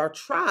ancestors, our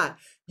tribe.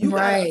 You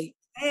gotta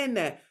understand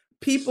that.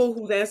 People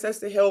whose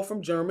ancestors hail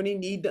from Germany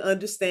need to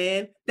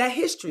understand that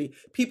history.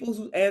 People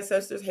whose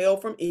ancestors hail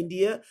from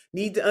India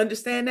need to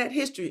understand that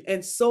history,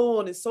 and so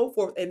on and so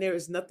forth. And there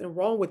is nothing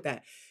wrong with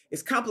that.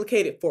 It's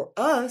complicated for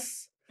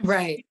us,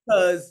 right?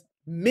 Because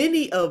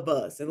many of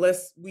us,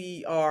 unless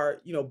we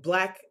are,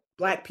 Black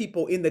Black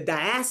people in the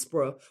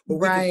diaspora, where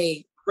we can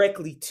Right.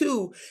 directly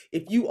to,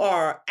 if you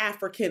are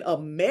African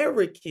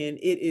American,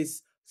 it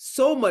is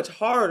so much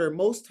harder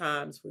most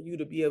times for you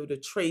to be able to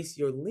trace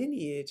your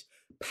lineage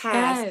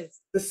past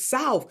Yes. the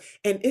South.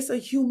 And it's a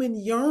human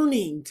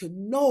yearning to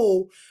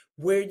know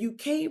where you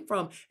came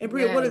from. And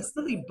Bria, what is Yes.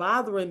 really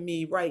bothering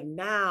me right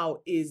now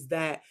is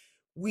that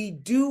we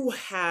do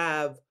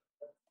have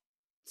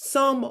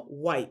some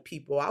white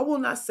people, I will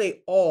not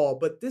say all,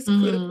 but this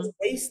critical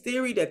race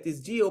theory that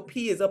this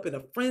GOP is up in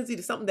a frenzy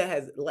to something that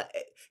has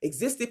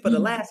existed for the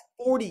last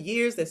 40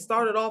 years, that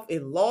started off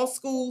in law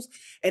schools,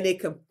 and they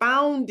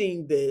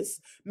confounding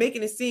this,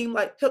 making it seem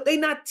like they're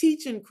not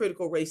teaching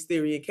critical race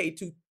theory in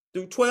K2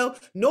 through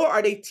 12, nor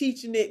are they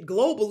teaching it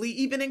globally.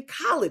 Even in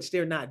college,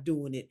 they're not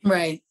doing it.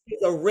 Right.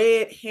 It's a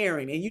red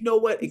herring. And you know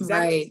what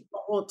exactly Right. they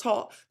don't want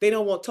taught? They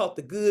don't want taught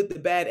the good, the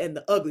bad, and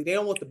the ugly. They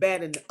don't want the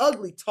bad and the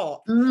ugly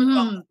taught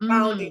from the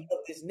founding of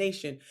this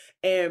nation.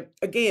 And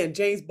again,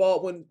 James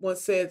Baldwin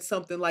once said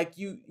something like,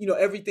 you know,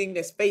 everything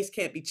that's faced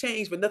can't be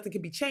changed, but nothing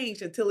can be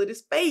changed until it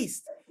is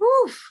faced.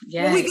 Oof,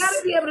 yes. Well, we got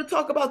to be able to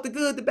talk about the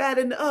good, the bad,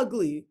 and the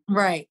ugly.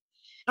 Right.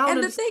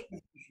 And the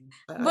thing,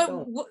 but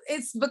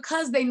it's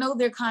because they know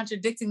they're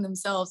contradicting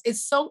themselves.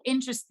 It's so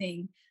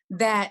interesting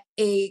that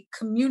a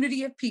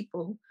community of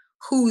people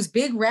whose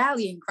big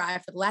rallying cry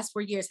for the last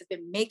 4 years has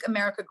been "Make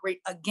America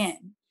Great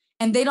Again,"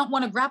 and they don't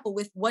want to grapple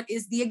with what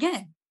is the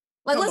again.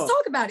 Like, let's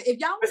talk about it. If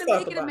y'all want to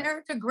make it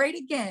America great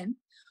again,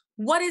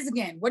 what is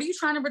again? What are you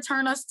trying to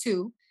return us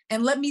to?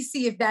 And let me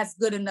see if that's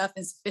good enough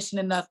and sufficient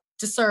enough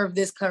to serve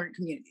this current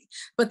community.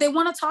 But they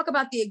want to talk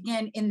about the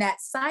again in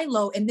that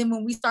silo. And then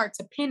when we start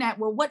to pin at,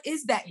 well, what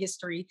is that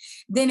history?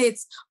 Then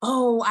it's,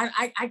 oh,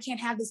 I can't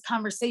have this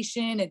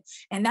conversation.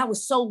 And that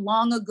was so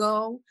long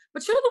ago.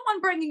 But you're the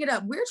one bringing it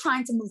up. We're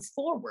trying to move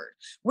forward.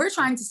 We're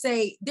trying to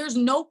say there's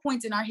no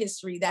point in our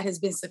history that has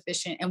been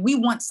sufficient. And we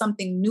want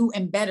something new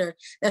and better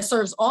that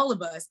serves all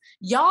of us.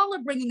 Y'all are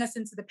bringing us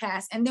into the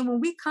past. And then when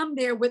we come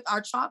there with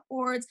our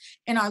chalkboards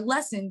and our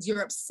lessons,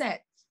 you're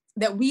upset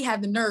that we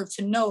have the nerve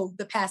to know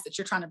the past that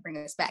you're trying to bring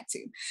us back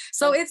to.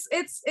 So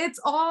it's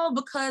all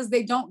because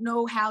they don't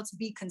know how to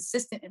be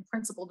consistent and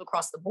principled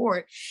across the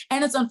board.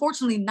 And it's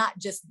unfortunately not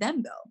just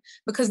them though,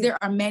 because there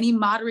are many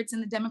moderates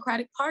in the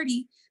Democratic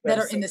Party that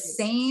are in the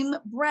same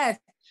breath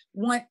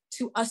want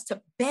us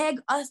to beg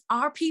us,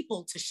 our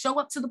people, to show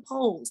up to the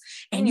polls.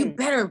 And you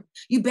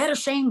better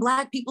shame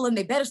Black people, and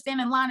they better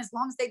stand in line as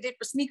long as they did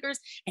for sneakers.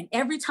 And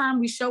every time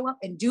we show up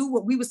and do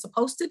what we were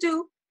supposed to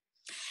do,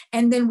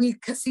 and then we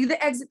see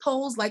the exit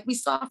polls like we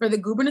saw for the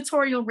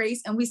gubernatorial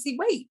race, and we see,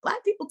 wait,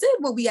 Black people did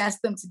what we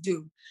asked them to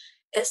do.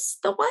 It's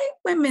the white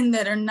women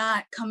that are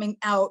not coming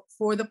out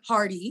for the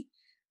party,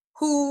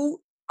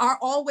 who are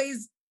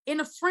always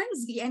in a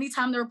frenzy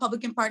anytime the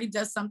Republican Party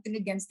does something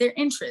against their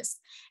interests.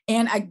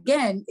 And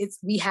again,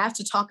 we have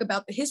to talk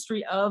about the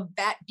history of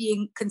that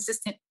being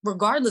consistent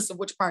regardless of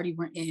which party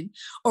we're in,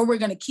 or we're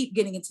going to keep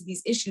getting into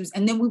these issues.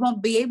 And then we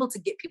won't be able to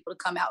get people to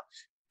come out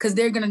because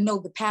they're going to know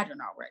the pattern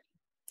already.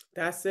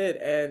 That's it.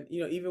 And,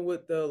 you know, even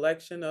with the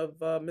election of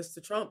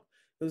Mr. Trump,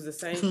 it was the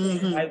same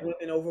thing. White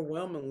women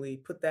overwhelmingly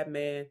put that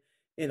man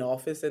in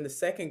office. And the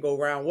second go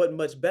round wasn't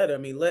much better. I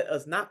mean, let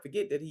us not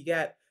forget that he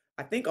got,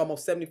 I think,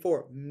 almost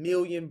 74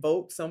 million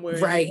votes somewhere.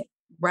 Right.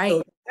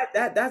 So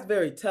that's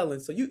very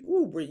telling. So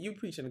you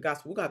preaching the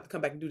gospel. We're going to have to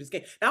come back and do this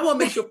again. Now, I want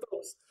to make sure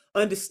folks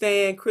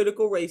understand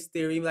critical race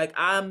theory. Like,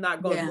 I'm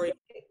not going to break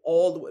it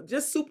all the way,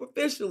 just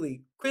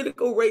superficially.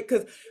 Critical race,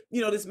 because,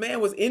 you know, this man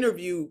was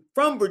interviewed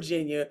from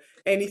Virginia,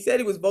 and he said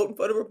he was voting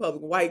for the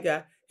Republican, white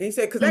guy. And he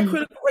said, because that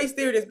critical race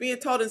theory that's being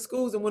taught in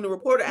schools, and when the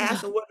reporter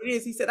asked him what it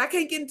is, he said, I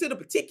can't get into the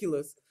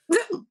particulars.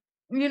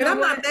 And I'm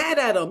not mad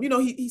at him. You know,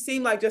 he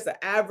seemed like just an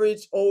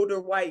average older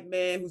white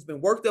man who's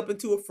been worked up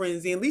into a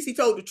frenzy. At least he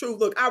told the truth.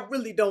 Look, I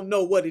really don't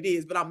know what it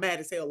is, but I'm mad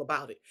as hell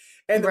about it.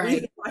 And the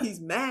reason why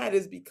he's mad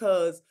is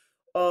because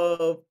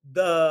of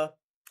the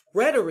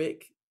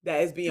rhetoric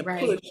that is being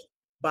pushed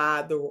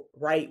by the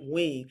right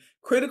wing.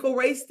 Critical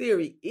race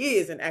theory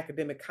is an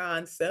academic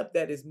concept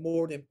that is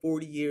more than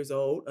 40 years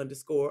old,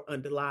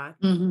 underline.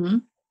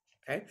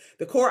 Okay.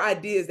 The core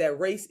idea is that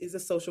race is a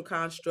social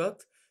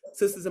construct.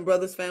 Sisters and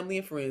brothers, family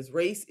and friends,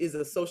 race is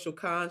a social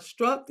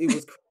construct. It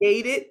was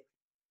created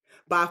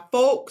by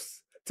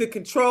folks to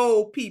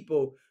control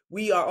people.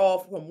 We are all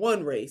from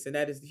one race, and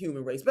that is the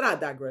human race. But I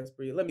digress,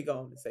 Bria. Let me go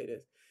on and say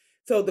this.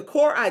 So the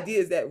core idea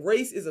is that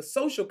race is a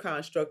social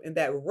construct, and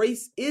that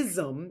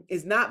racism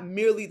is not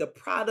merely the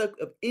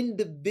product of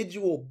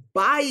individual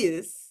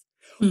bias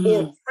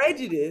or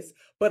prejudice,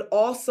 but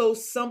also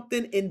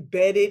something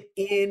embedded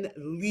in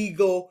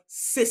legal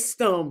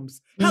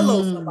systems.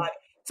 Hello, somebody.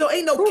 So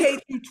ain't no K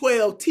through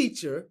 12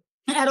 teacher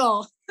at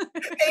all.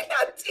 Ain't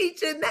not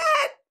teaching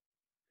that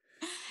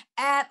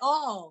at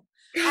all.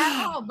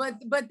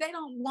 But they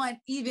don't want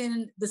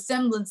even the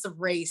semblance of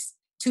race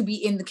to be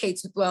in the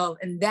K-12.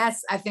 And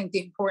that's, I think,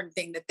 the important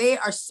thing, that they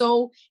are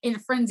so in a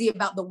frenzy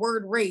about the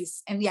word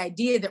race and the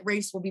idea that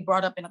race will be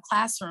brought up in a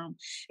classroom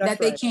that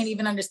they can't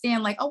even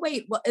understand, like, oh,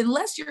 wait, well,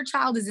 unless your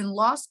child is in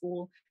law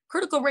school,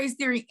 critical race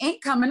theory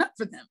ain't coming up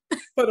for them.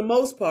 For the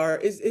most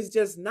part, it's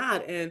just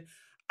not. And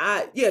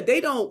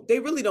they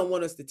really don't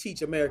want us to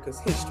teach America's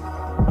history.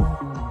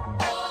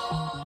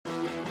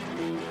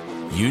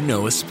 You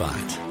know a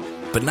spot,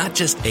 but not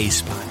just a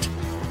spot,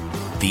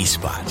 the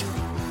spot.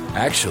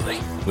 Actually,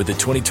 with the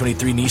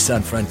 2023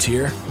 Nissan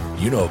Frontier,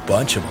 you know a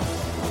bunch of them.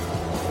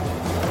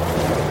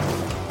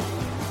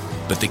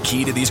 But the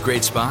key to these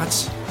great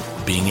spots?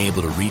 Being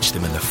able to reach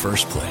them in the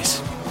first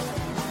place.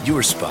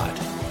 Your spot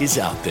is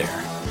out there.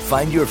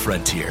 Find your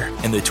Frontier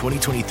in the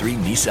 2023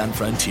 Nissan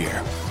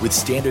Frontier with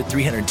standard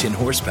 310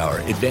 horsepower,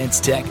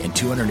 advanced tech, and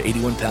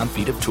 281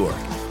 pound-feet of torque.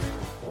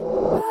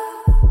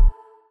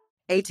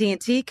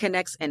 AT&T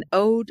connects an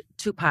ode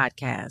to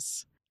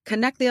podcasts.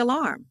 Connect the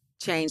alarm.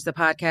 Change the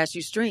podcast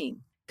you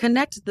stream.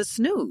 Connect the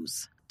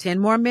snooze. 10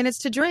 more minutes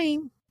to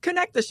dream.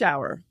 Connect the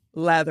shower.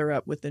 Lather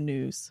up with the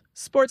news,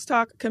 sports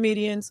talk,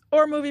 comedians,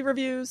 or movie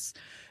reviews.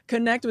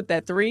 Connect with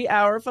that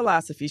 3-hour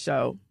philosophy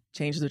show.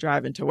 Change the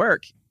drive into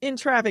work in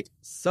traffic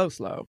so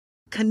slow.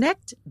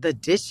 Connect the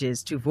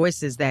dishes to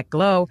voices that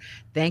glow.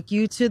 Thank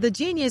you to the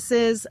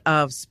geniuses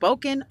of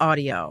spoken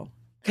audio.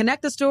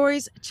 Connect the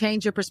stories,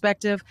 change your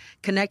perspective.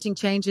 Connecting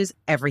changes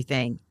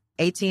everything.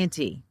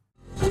 AT&T.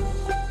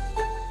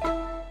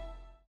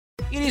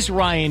 It is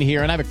Ryan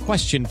here, and I have a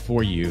question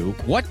for you.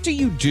 What do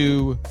you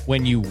do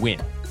when you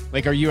win?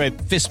 Like, are you a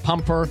fist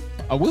pumper,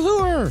 a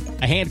woo-hooer,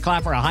 a hand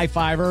clapper, a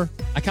high-fiver?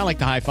 I kind of like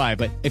the high-five,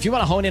 but if you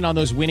want to hone in on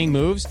those winning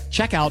moves,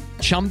 check out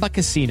Chumba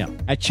Casino.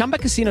 At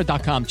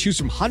ChumbaCasino.com, choose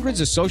from hundreds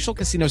of social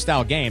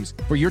casino-style games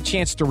for your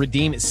chance to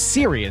redeem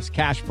serious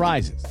cash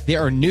prizes. There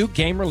are new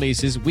game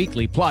releases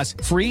weekly, plus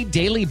free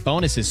daily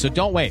bonuses, so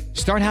don't wait.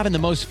 Start having the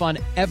most fun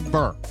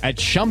ever at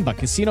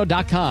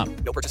ChumbaCasino.com.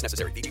 No purchase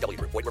necessary.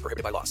 VGW. Void where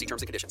prohibited by law. See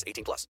terms and conditions.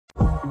 18+.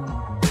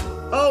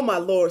 Oh, my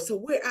Lord.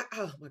 So oh, my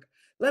God.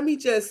 Let me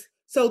just...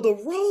 So the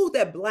role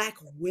that Black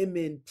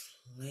women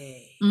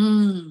play,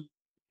 you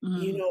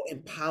know,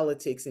 in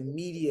politics and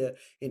media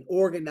and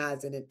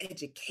organizing and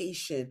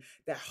education,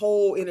 that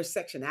whole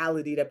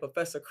intersectionality that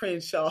Professor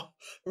Crenshaw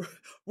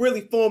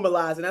really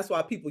formalized. And that's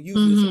why people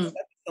use this.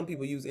 Some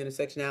people use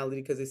intersectionality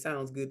because it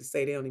sounds good to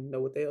say. They don't even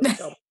know what they're talking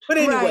about. But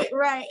anyway,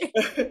 right.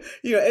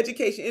 You know,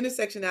 education,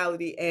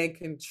 intersectionality, and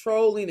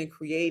controlling and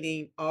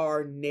creating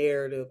our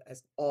narrative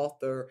as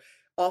authors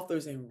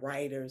and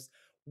writers.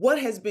 What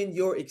has been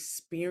your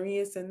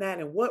experience in that,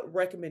 and what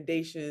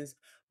recommendations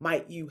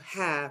might you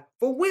have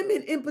for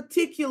women in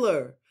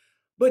particular,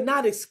 but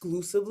not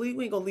exclusively?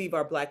 We ain't gonna leave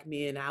our Black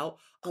men out,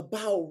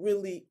 about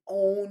really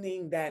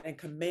owning that and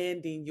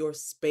commanding your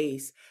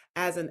space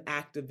as an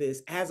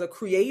activist, as a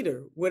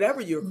creator, whatever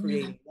you're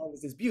creating, as long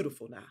as it's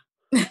beautiful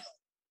now.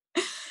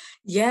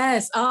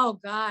 Yes. Oh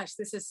gosh,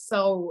 this is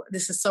so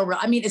real.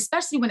 I mean,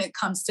 especially when it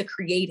comes to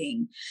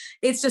creating,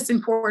 it's just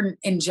important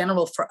in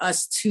general for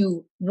us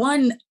to,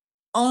 one,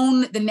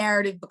 own the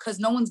narrative, because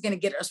no one's going to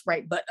get us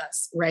right but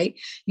us, right?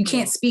 You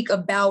can't speak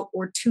about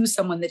or to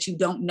someone that you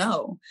don't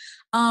know.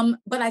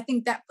 But I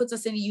think that puts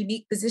us in a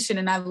unique position.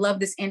 And I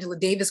love this Angela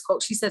Davis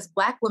quote. She says,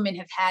 Black women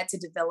have had to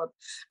develop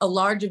a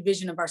larger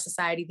vision of our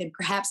society than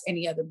perhaps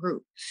any other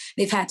group.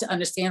 They've had to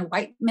understand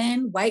white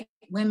men, white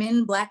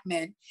women, Black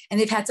men, and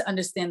they've had to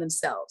understand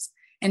themselves.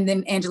 And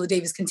then Angela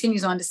Davis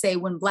continues on to say,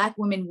 when Black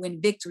women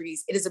win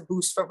victories, it is a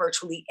boost for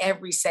virtually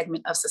every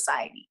segment of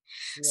society.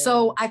 Yeah.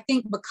 So I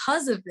think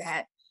because of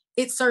that,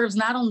 it serves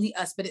not only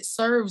us, but it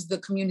serves the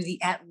community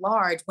at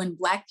large when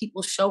Black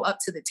people show up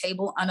to the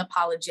table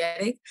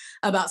unapologetic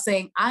about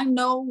saying, I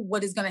know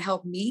what is going to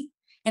help me.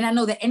 And I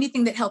know that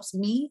anything that helps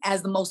me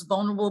as the most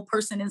vulnerable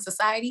person in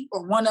society,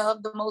 or one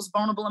of the most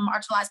vulnerable and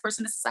marginalized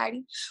person in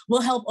society,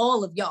 will help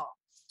all of y'all.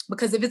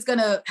 Because if it's going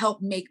to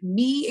help make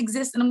me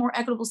exist in a more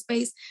equitable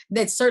space,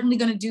 that's certainly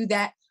going to do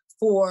that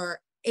for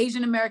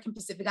Asian American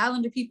Pacific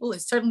Islander people.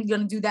 It's certainly going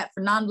to do that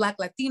for non-Black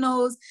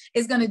Latinos.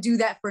 It's going to do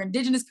that for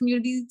Indigenous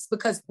communities,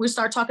 because we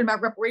start talking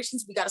about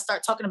reparations, we got to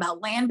start talking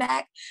about land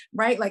back,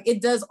 right? Like,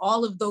 it does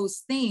all of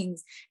those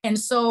things. And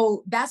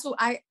so that's what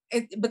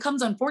it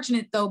becomes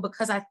unfortunate though,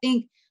 because I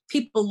think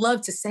people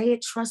love to say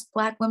it, trust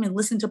Black women,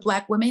 listen to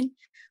Black women,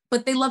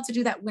 but they love to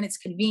do that when it's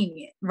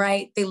convenient,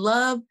 right? They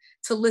love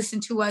to listen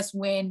to us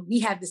when we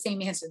have the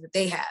same answer that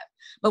they have.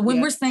 But when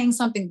we're saying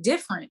something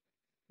different,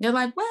 they're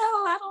like, well,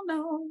 I don't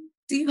know.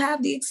 Do you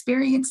have the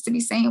experience to be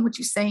saying what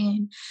you're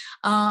saying?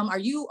 Are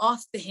you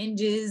off the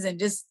hinges and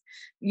just,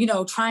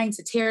 trying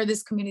to tear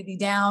this community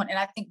down? And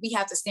I think we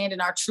have to stand in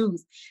our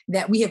truth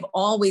that we have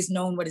always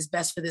known what is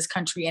best for this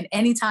country. And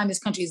anytime this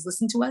country has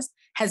listened to us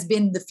has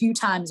been the few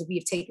times we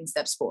have taken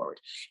steps forward.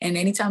 And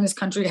anytime this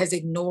country has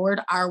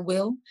ignored our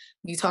will,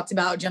 you talked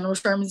about General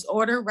Sherman's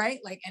order, right?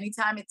 Like,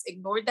 anytime it's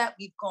ignored that,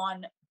 we've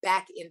gone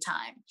back in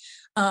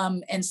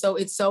time. And so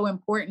it's so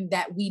important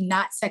that we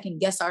not second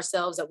guess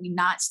ourselves, that we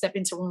not step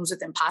into rooms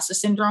with imposter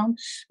syndrome,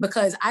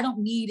 because I don't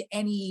need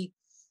any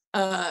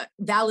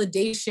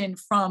validation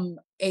from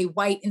a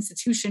white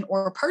institution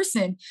or a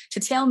person to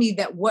tell me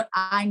that what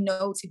I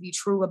know to be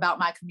true about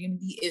my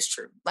community is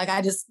true. Like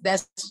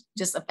that's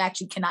just a fact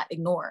you cannot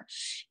ignore.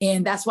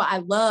 And that's why I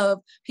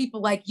love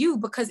people like you,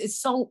 because it's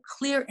so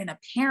clear and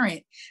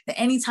apparent that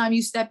anytime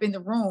you step in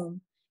the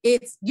room,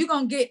 you're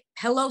going to get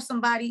hello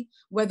somebody,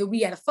 whether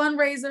we at a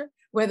fundraiser,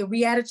 whether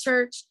we at a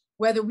church,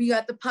 whether we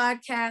at the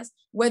podcast,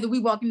 whether we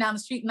walking down the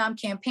street and I'm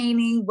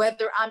campaigning,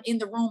 whether I'm in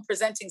the room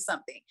presenting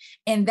something.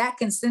 And that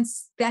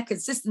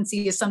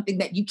consistency is something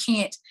that you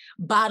can't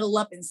bottle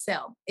up and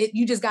sell.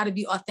 You just got to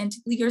be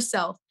authentically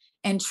yourself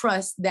and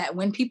trust that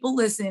when people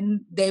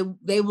listen, they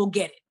will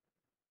get it.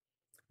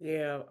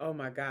 Yeah. Oh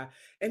my God.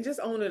 And just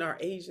owning our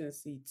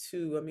agency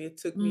too. I mean, it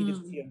took me to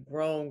be a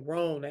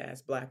grown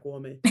ass Black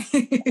woman.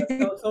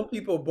 Some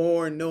people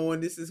born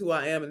knowing this is who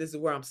I am and this is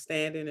where I'm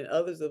standing, and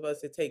others of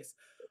us, it takes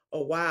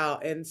a while.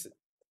 And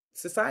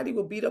society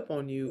will beat up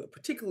on you,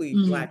 particularly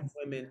Black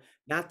women,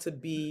 not to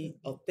be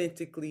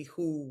authentically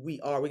who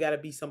we are. We got to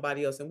be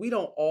somebody else. And we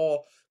don't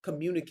all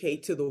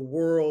communicate to the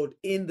world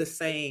in the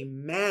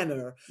same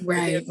manner.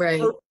 Right.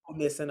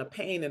 And a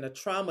pain and a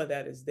trauma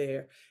that is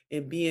there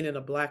in being in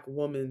a Black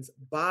woman's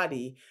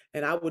body.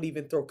 And I would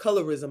even throw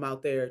colorism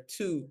out there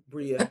too,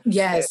 Bria.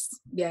 Yes.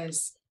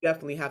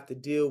 Definitely have to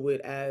deal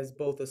with as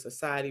both a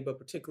society, but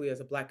particularly as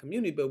a Black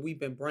community. But we've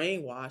been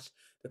brainwashed.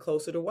 The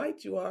closer to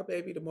white you are,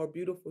 baby, the more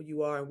beautiful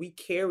you are. And we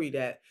carry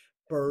that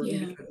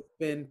burden because it's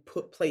been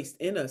placed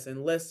in us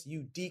unless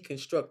you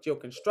deconstruct your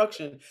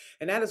construction.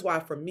 And that is why,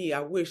 for me,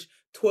 I wish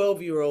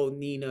 12-year-old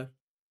Nina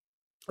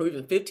or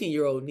even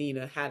 15-year-old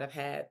Nina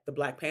had the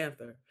Black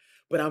Panther.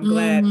 But I'm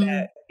glad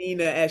that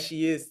Nina, as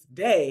she is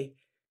today,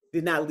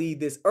 did not leave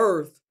this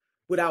earth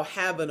without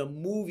having a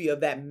movie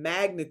of that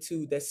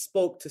magnitude that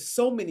spoke to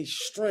so many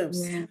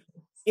strengths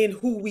in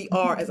who we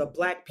are as a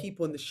Black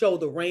people, and to show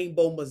the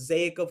rainbow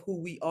mosaic of who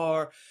we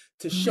are,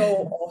 to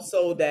show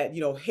also that,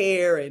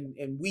 hair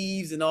and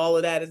weaves and all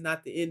of that is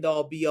not the end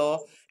all be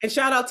all. And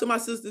shout out to my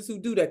sisters who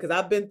do that, because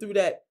I've been through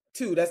that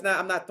too.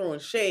 I'm not throwing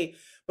shade,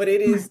 but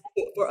it is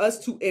for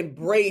us to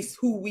embrace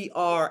who we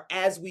are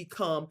as we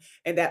come,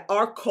 and that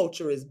our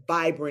culture is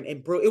vibrant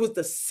and brilliant. It was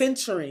the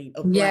centering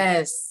of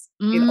Black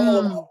in all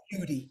of our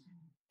beauty.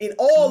 In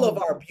all of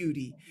our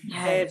beauty.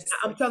 And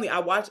I'm telling you,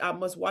 I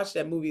must watch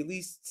that movie at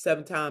least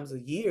 7 times a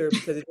year,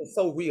 because it's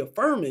so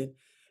reaffirming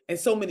and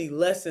so many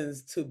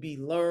lessons to be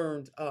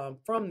learned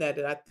from that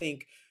I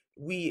think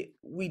we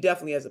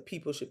definitely as a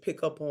people should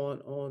pick up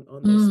on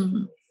those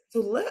things. So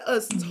let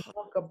us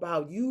talk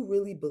about, you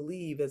really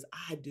believe, as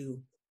I do,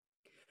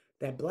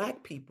 that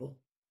Black people,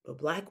 but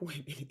Black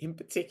women in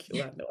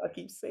particular, I know I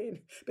keep saying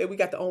it, that we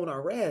got to own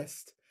our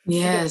rest.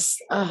 Yes.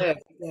 We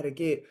gotta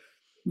get.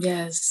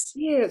 Yes.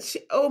 Yeah.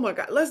 Oh my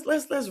God.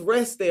 Let's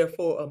rest there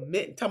for a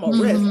minute. Talking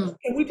about rest.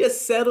 Can we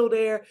just settle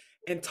there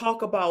and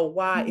talk about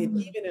why, and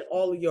even in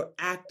all of your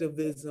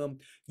activism,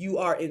 you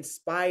are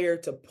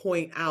inspired to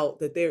point out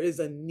that there is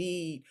a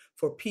need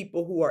for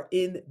people who are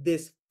in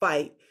this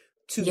fight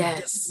to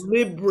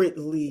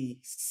deliberately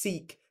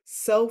seek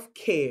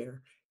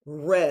self-care,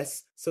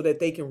 rest, so that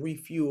they can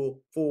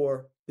refuel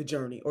for the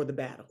journey or the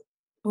battle?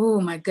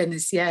 Oh my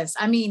goodness, yes.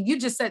 I mean, you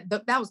just said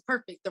that was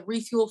perfect. The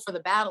refuel for the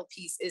battle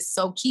piece is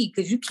so key,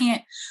 because you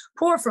can't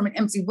pour from an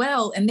empty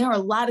well. And there are a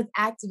lot of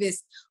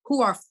activists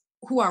who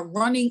are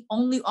running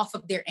only off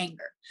of their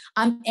anger.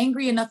 I'm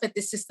angry enough at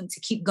this system to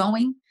keep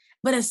going,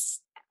 but as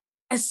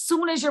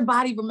soon as your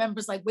body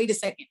remembers, like, wait a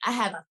second, I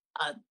have a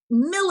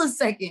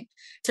millisecond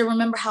to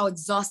remember how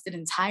exhausted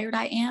and tired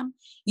I am,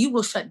 you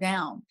will shut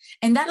down.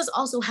 And that is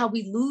also how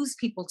we lose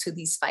people to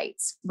these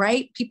fights,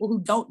 right? People who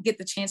don't get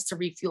the chance to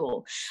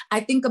refuel.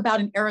 I think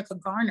about an Erica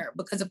Garner,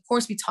 because of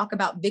course we talk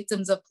about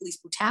victims of police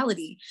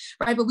brutality,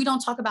 right? But we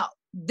don't talk about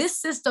this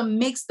system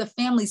makes the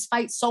families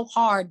fight so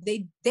hard.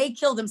 They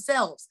kill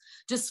themselves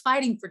just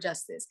fighting for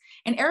justice.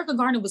 And Erica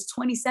Garner was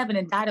 27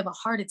 and died of a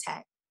heart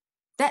attack.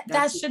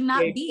 That should not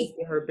be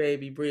her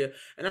baby, Bria.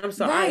 And I'm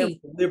sorry, I am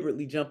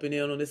deliberately jumping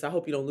in on this. I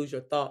hope you don't lose your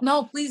thought.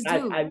 No, please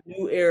do. I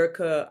knew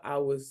Erica.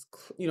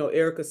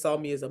 Erica saw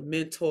me as a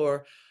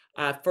mentor.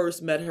 I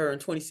first met her in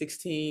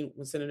 2016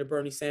 when Senator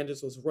Bernie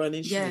Sanders was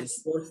running. She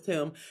endorsed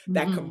him.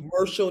 That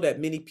commercial that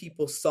many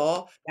people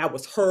saw, that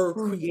was her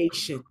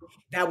creation.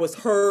 That was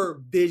her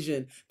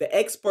vision. The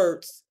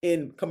experts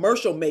in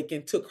commercial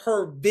making took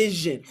her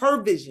vision,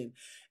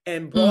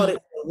 and brought it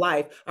to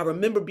life. I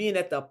remember being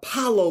at the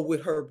Apollo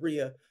with her,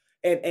 Bria,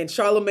 and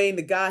Charlemagne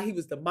the guy, he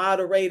was the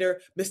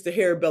moderator. Mr.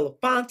 Harry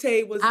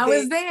Belafonte was there. I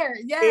was there,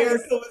 yes.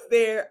 Erica was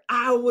there.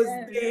 I was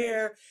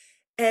there.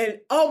 And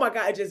oh my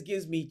God, it just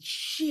gives me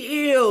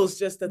chills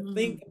just to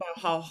think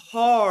about how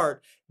hard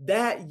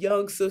that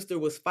young sister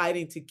was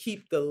fighting to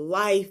keep the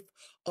life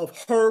of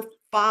her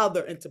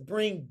father and to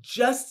bring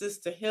justice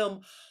to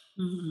him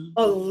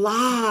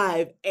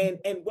alive, and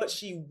what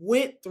she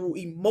went through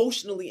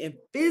emotionally and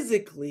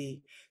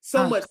physically,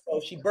 so much so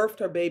she birthed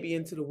her baby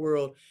into the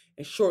world,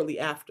 and shortly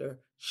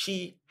after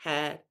she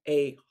had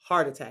a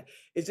heart attack.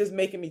 It's just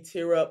making me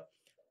tear up.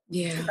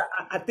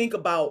 I think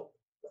about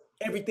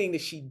everything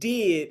that she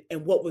did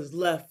and what was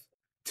left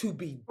to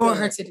be For done.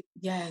 her to,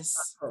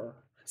 yes. Her.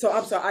 So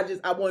I'm sorry.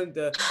 I wanted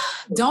to.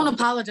 Don't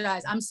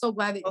apologize. I'm so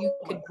glad that you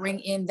could bring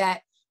in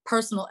that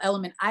personal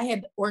element. I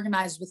had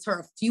organized with her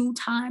a few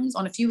times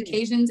on a few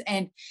occasions.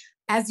 And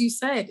as you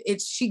said,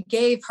 she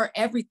gave her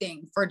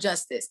everything for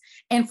justice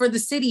and for the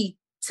city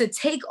to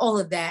take all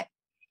of that.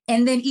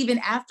 And then even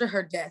after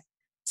her death,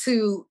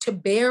 to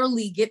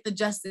barely get the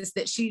justice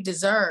that she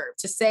deserved,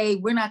 to say,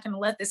 we're not going to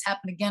let this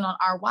happen again on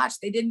our watch.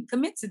 They didn't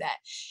commit to that.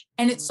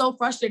 And it's so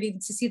frustrating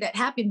to see that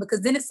happen,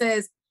 because then it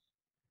says,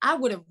 I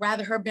would have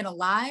rather her been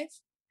alive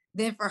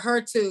than for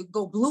her to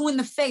go blue in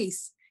the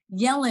face,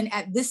 yelling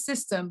at this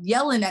system,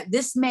 yelling at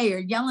this mayor,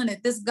 yelling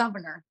at this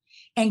governor,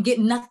 and get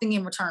nothing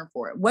in return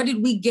for it. What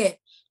did we get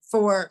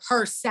for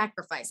her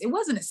sacrifice? It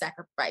wasn't a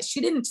sacrifice.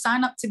 She didn't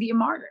sign up to be a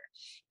martyr.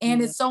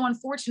 And it's so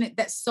unfortunate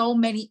that so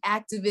many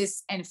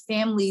activists and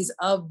families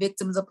of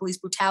victims of police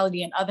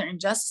brutality and other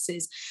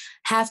injustices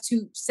have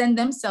to send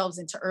themselves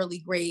into early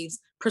graves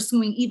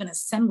pursuing even a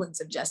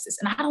semblance of justice.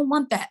 And I don't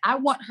want that. I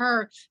want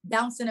her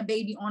bouncing a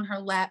baby on her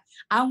lap.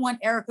 I want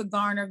Erica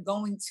Garner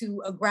going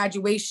to a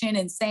graduation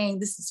and saying,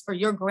 this is for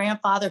your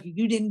grandfather who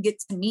you didn't get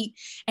to meet.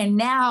 And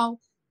now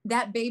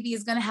that baby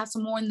is going to have to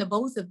mourn the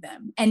both of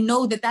them and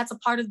know that that's a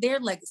part of their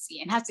legacy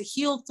and have to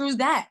heal through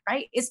that,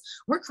 right?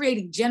 We're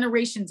creating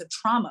generations of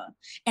trauma.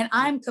 And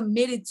I'm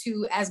committed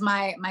to, as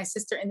my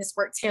sister in this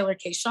work, Taylor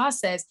K. Shaw,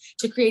 says,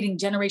 to creating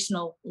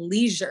generational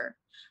leisure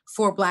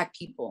for Black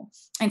people,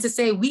 and to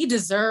say we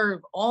deserve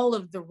all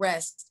of the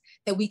rest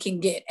that we can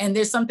get. And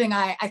there's something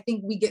I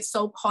think we get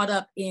so caught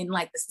up in,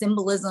 like the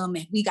symbolism,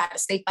 and we got to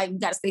stay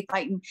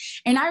fighting.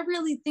 And I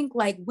really think,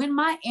 like, when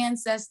my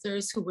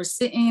ancestors who were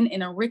sitting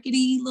in a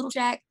rickety little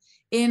shack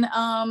in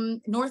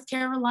North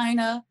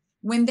Carolina,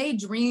 when they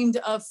dreamed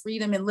of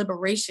freedom and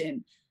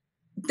liberation,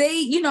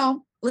 they,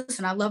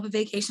 listen, I love a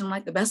vacation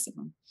like the best of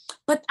them,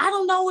 but I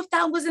don't know if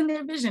that was in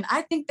their vision.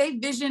 I think they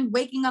visioned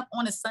waking up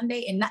on a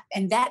Sunday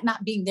and that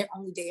not being their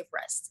only day of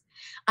rest.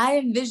 I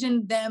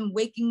envisioned them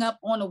waking up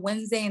on a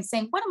Wednesday and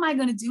saying, what am I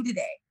going to do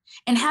today?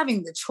 And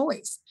having the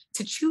choice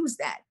to choose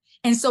that.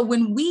 And so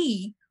when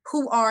we,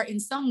 who are in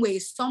some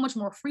ways so much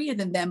more freer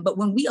than them, but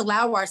when we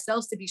allow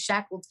ourselves to be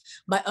shackled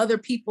by other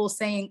people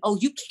saying, oh,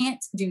 you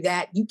can't do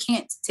that, you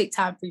can't take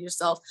time for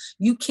yourself,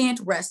 you can't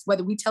rest,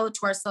 whether we tell it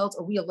to ourselves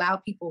or we allow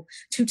people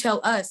to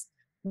tell us,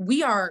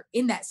 we are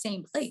in that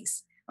same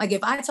place. Like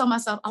if I tell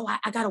myself, oh,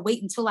 I got to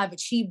wait until I've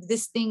achieved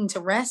this thing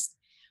to rest,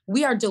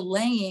 we are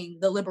delaying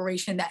the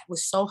liberation that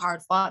was so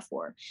hard fought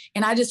for.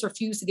 And I just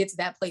refuse to get to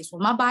that place.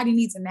 When my body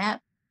needs a nap,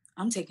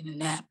 I'm taking a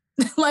nap.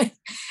 Like,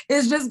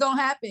 it's just going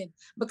to happen,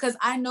 because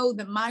I know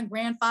that my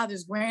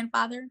grandfather's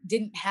grandfather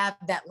didn't have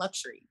that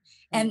luxury.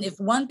 And if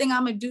one thing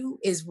I'm going to do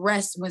is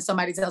rest when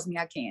somebody tells me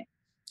I can't.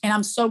 And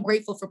I'm so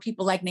grateful for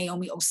people like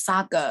Naomi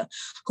Osaka,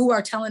 who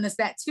are telling us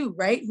that too,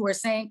 right? Who are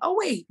saying, oh,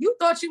 wait, you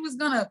thought you was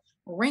going to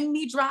wring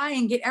me dry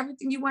and get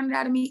everything you wanted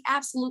out of me?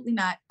 Absolutely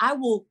not. I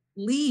will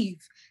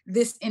leave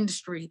this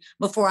industry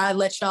before I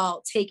let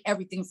y'all take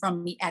everything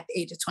from me at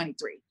the age of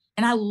 23.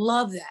 And I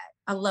love that.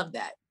 I love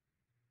that.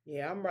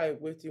 Yeah, I'm right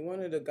with you.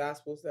 One of the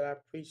gospels that I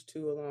preach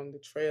to along the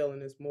trail,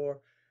 and it's more,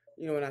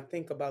 when I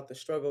think about the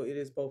struggle, it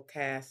is both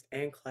caste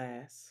and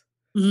class.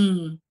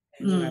 And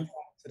when I talk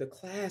to the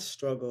class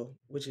struggle,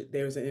 which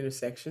there's an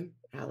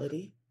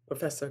intersectionality,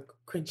 Professor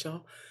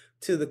Crenshaw,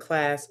 to the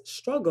class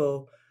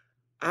struggle,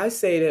 I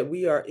say that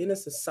we are in a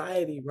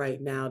society right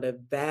now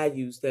that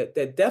values, that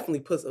definitely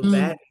puts a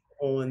value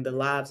on the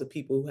lives of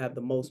people who have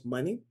the most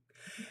money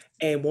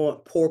and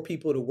want poor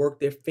people to work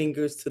their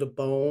fingers to the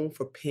bone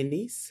for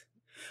pennies,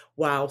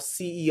 while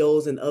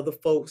CEOs and other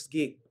folks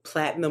get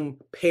platinum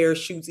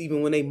parachutes.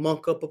 Even when they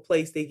monk up a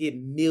place, they get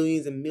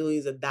millions and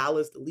millions of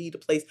dollars to lead a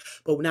place.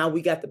 But now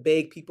we got to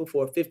beg people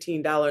for a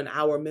 $15 an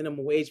hour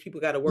minimum wage.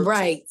 People got to work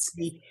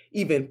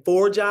even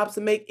 4 jobs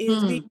to make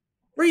ends meet.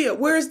 Rhea,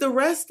 where's the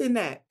rest in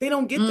that? They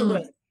don't get the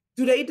rest.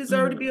 Do they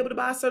deserve to be able to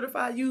buy a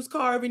certified used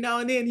car every now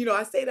and then?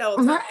 I say that all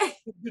the time.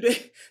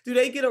 Right. Do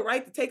they get a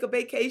right to take a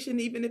vacation,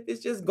 even if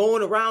it's just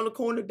going around the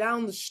corner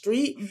down the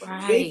street?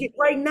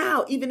 Right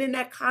now, even in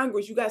that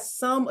Congress, you got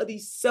some of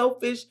these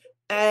selfish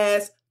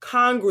ass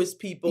Congress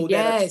people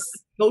that are trying to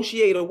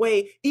negotiate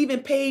away even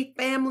paid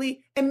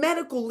family and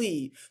medical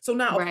leave. So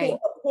now a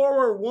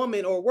poorer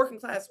woman or working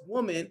class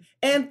woman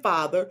and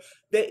father,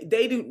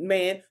 they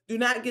do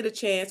not get a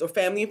chance, or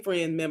family and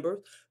friend members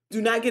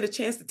do not get a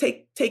chance to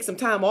take some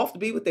time off to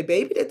be with their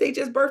baby that they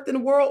just birthed in the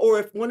world. Or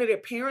if one of their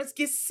parents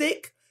gets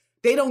sick,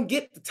 they don't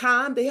get the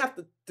time. They have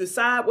to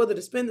decide whether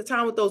to spend the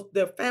time with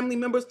their family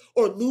members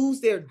or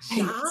lose their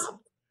job.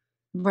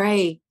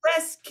 Right.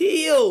 Stress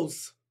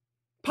kills.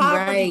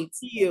 Poverty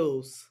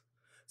kills.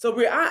 So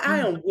I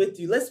am with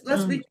you. Let's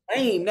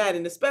reclaim that.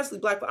 And especially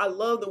Black people, I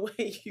love the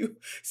way you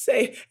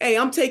say, hey,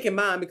 I'm taking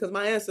mine because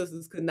my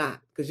ancestors could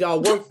not, because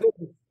y'all worked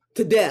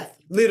to death,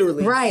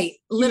 literally. Right.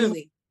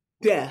 Literally.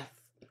 Death.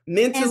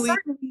 Mentally,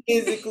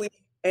 physically,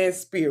 and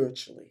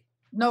spiritually.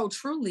 No,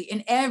 truly,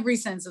 in every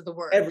sense of the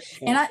word. And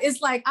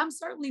it's like, I'm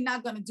certainly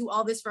not going to do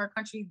all this for a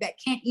country that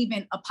can't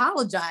even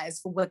apologize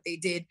for what they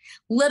did,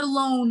 let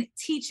alone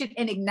teach it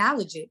and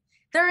acknowledge it.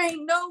 There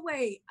ain't no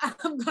way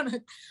I'm going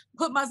to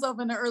put myself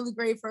in the early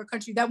grave for a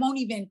country that won't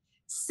even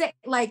say,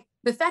 like,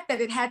 the fact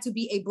that it had to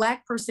be a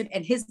Black person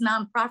and his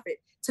nonprofit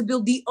to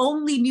build the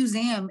only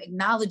museum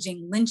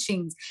acknowledging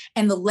lynchings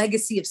and the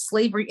legacy of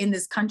slavery in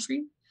this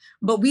country.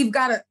 But we've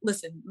got to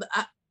listen.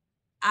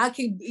 I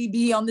could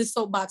be on this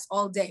soapbox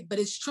all day, but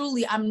it's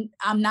truly, I'm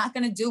not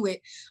going to do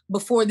it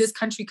before this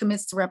country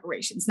commits to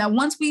reparations. Now,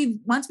 once we've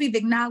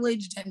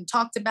acknowledged and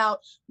talked about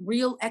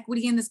real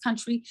equity in this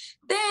country,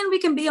 then we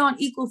can be on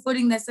equal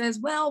footing that says,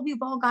 well,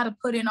 we've all got to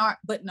put in our,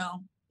 but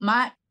no,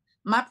 my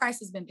price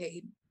has been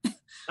paid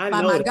by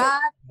my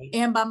God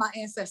and by my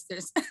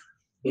ancestors.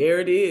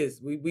 There it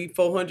is. We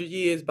 400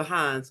 years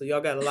behind, so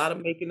y'all got a lot of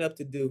making up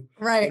to do.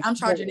 Right, I'm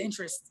charging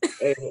interest.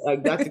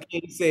 Like Dr.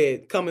 King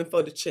said, coming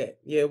for the check.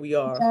 Yeah, we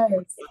are.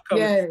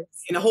 Yes.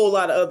 And a whole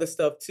lot of other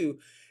stuff too.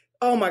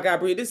 Oh my God,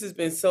 Bria, this has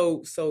been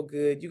so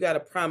good. You got to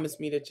promise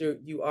me that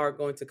you are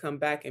going to come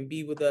back and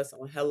be with us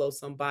on Hello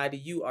Somebody.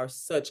 You are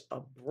such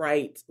a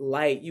bright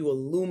light. You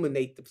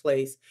illuminate the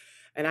place.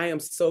 And I am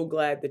so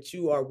glad that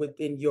you are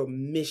within your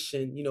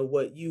mission, you know,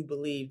 what you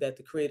believe that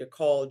the Creator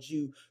called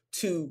you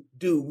to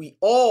do. We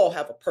all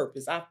have a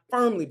purpose. I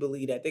firmly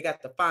believe that.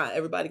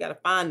 Everybody got to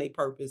find their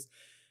purpose.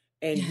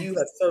 And you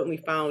have certainly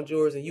found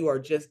yours, and you are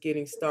just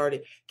getting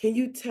started. Can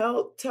you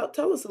tell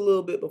us a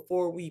little bit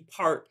before we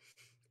part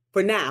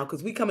for now,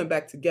 because we coming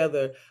back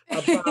together,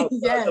 about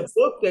the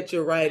book that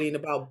you're writing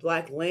about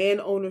Black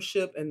land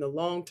ownership and the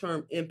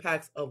long-term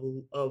impacts of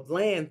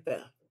land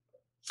theft?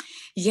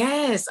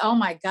 Yes. Oh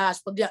my gosh.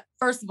 Well, yeah,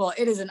 first of all,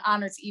 it is an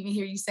honor to even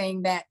hear you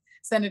saying that,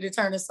 Senator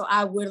Turner. So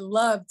I would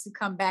love to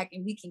come back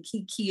and we can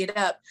key it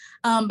up.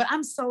 But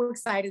I'm so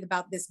excited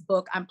about this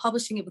book. I'm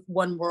publishing it with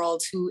One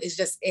World, who is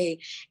just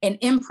an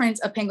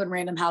imprint of Penguin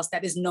Random House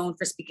that is known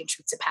for speaking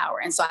truth to power.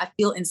 And so I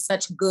feel in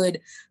such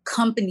good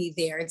company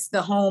there. It's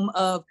the home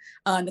of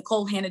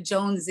Nicole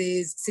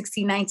Hannah-Jones's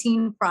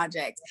 1619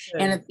 Project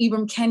and of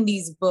Ibram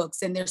Kendi's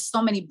books. And there's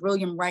so many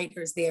brilliant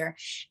writers there.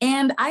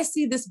 And I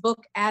see this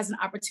book as an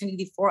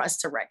opportunity for us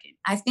to reckon.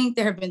 I think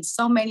there have been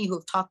so many who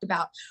have talked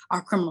about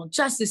our criminal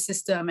justice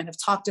system and have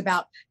talked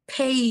about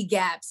pay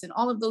gaps and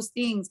all of those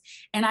things.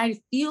 And I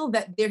feel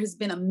that there has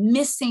been a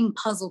missing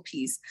puzzle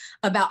piece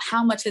about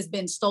how much has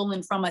been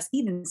stolen from us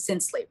even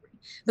since slavery.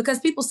 Because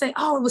people say,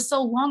 oh, it was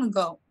so long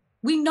ago.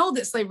 We know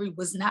that slavery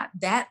was not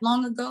that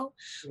long ago.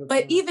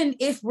 But even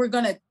if we're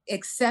going to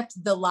accept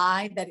the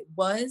lie that it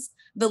was,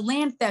 the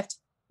land theft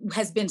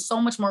has been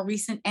so much more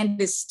recent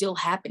and is still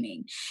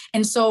happening.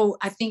 And so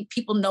I think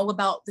people know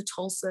about the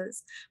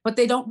Tulsas, but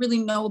they don't really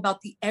know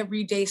about the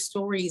everyday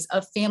stories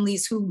of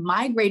families who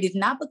migrated,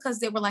 not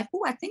because they were like,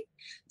 oh, I think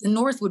the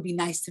North would be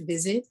nice to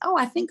visit. Oh,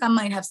 I think I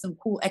might have some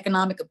cool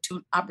economic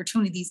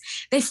opportunities.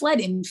 They fled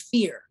in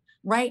fear.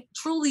 Right?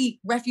 Truly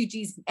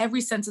refugees in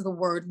every sense of the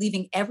word,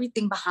 leaving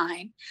everything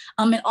behind.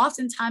 And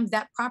oftentimes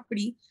that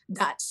property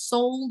got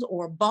sold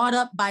or bought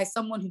up by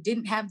someone who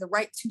didn't have the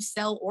right to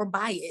sell or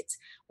buy it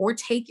or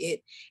take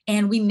it.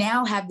 And we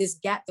now have this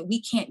gap that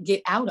we can't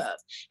get out of.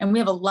 And we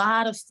have a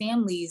lot of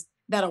families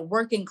that are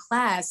working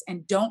class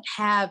and don't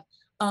have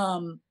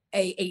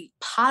a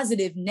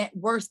positive net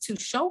worth to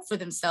show for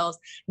themselves,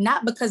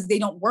 not because they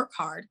don't work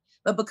hard,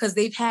 but because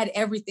they've had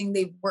everything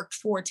they've worked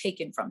for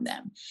taken from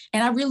them.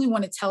 And I really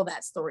want to tell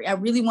that story. I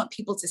really want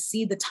people to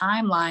see the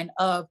timeline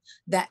of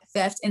that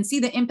theft and see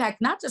the impact,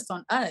 not just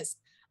on us,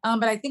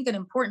 but I think an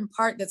important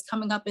part that's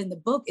coming up in the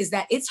book is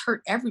that it's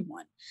hurt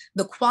everyone.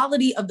 The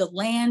quality of the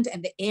land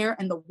and the air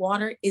and the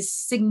water is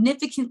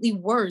significantly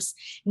worse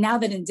now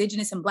that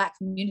Indigenous and Black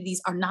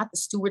communities are not the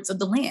stewards of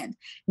the land.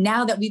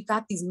 Now that we've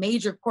got these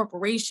major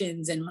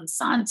corporations and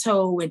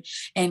Monsanto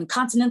and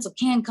Continental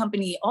Can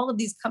Company, all of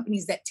these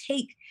companies that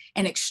take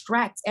and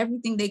extract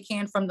everything they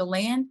can from the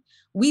land,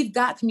 we've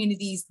got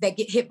communities that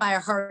get hit by a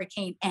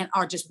hurricane and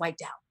are just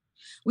wiped out.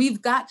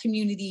 We've got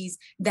communities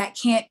that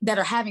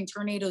are having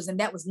tornadoes, and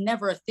that was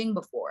never a thing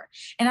before.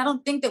 And I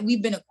don't think that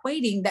we've been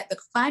equating that the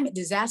climate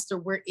disaster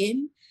we're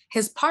in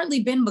has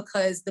partly been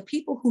because the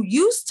people who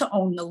used to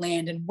own the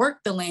land and work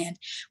the land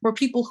were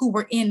people who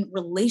were in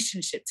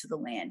relationship to the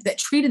land, that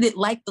treated it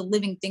like the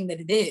living thing that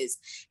it is.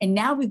 And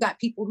now we've got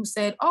people who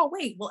said, oh,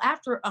 wait, well,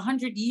 after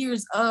 100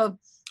 years of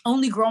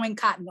only growing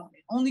cotton on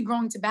it, only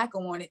growing tobacco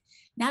on it,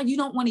 now you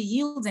don't want to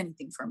yield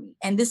anything from me.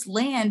 And this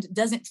land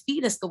doesn't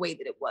feed us the way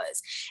that it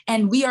was.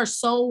 And we are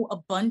so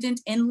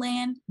abundant in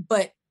land,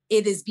 but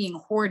it is being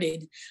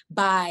hoarded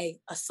by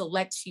a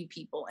select few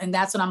people. And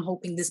that's what I'm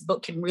hoping this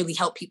book can really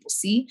help people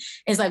see,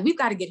 is like, we've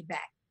got to get it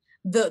back.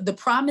 The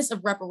promise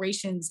of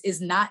reparations is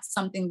not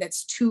something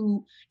it's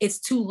too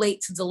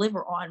late to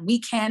deliver on. We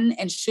can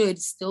and should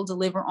still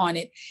deliver on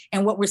it.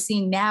 And what we're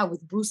seeing now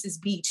with Bruce's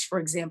Beach, for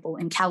example,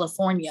 in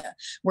California,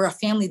 where a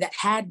family that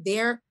had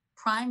their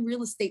prime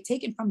real estate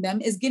taken from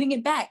them is getting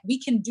it back.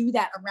 We can do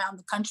that around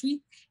the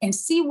country and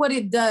see what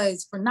it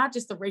does for not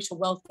just the racial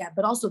wealth gap,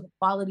 but also the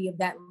quality of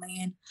that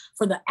land,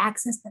 for the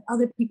access that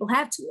other people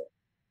have to it.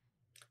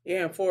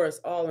 Yeah, and for us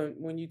all, and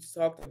when you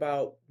talked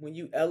about when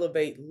you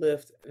elevate,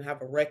 lift, and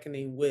have a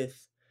reckoning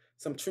with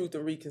some truth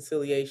and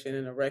reconciliation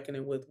and a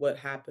reckoning with what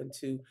happened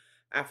to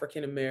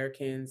African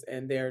Americans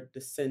and their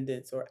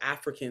descendants, or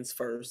Africans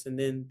first, and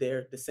then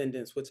their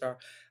descendants, which are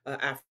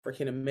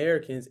African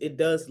Americans, it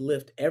does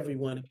lift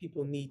everyone, and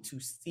people need to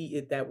see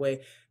it that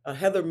way.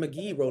 Heather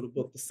McGhee wrote a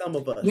book, The Sum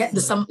of Us. Yeah,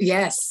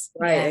 yes.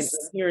 Right. Yes.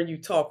 And hearing you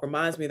talk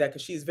reminds me of that,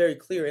 because she's very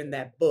clear in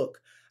that book.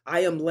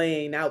 I am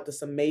laying out the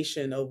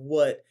summation of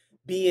what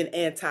being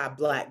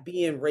anti-Black,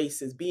 being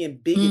racist, being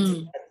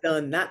bigoted has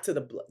done, not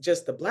to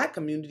just the Black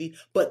community,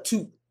 but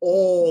to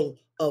all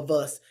of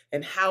us,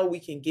 and how we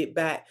can get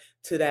back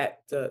to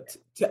that,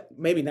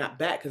 maybe not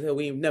back, because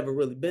we've never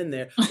really been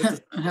there, but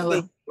this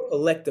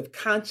collective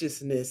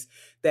consciousness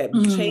that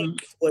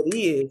changes what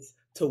is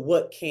to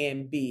what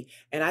can be.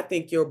 And I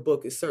think your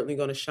book is certainly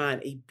going to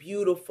shine a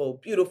beautiful,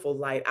 beautiful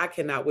light. I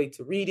cannot wait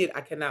to read it.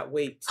 I cannot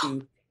wait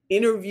to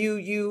interview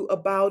you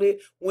about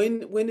it.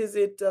 When is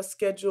it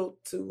scheduled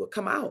to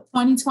come out?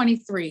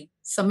 2023.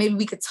 So maybe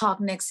we could talk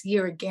next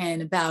year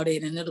again about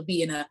it, and it'll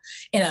be in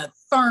a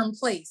firm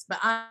place. But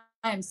I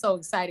am so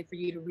excited for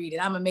you to read it.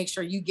 I'm gonna make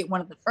sure you get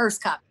one of the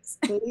first copies.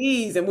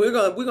 Please, and we're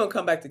gonna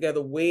come back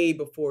together way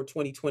before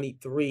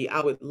 2023.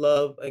 I would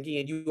love,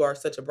 again, you are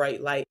such a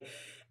bright light.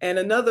 And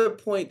another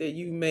point that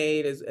you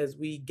made as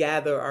we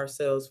gather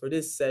ourselves for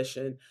this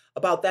session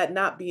about that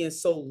not being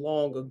so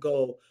long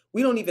ago.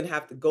 We don't even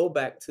have to go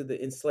back to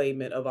the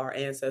enslavement of our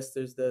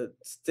ancestors, the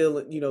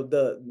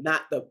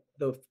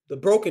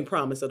broken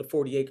promise of the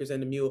 40 acres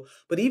and the mule,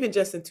 but even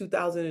just in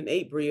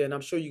 2008, Bria, and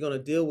I'm sure you're going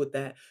to deal with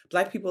that,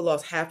 Black people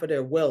lost half of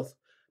their wealth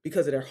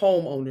because of their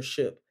home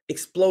ownership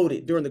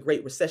exploded during the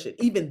Great Recession.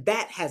 Even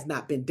that has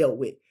not been dealt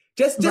with.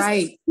 Just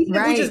right. We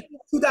just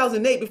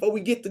 2008 before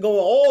we get to going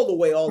all the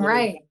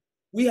way.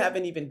 We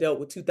haven't even dealt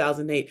with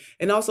 2008,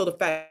 and also the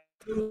fact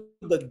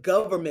the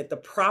government, the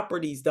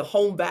properties, the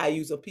home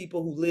values of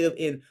people who live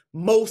in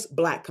most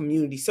Black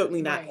communities,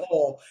 certainly not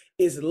all,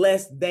 is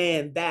less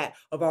than that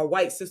of our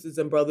white sisters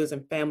and brothers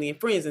and family and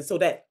friends. And so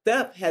that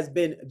theft has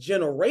been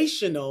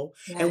generational,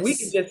 and we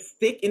can just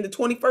stick in the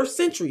 21st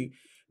century.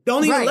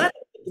 Don't even let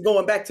it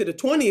going back to the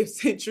 20th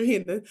century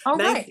and the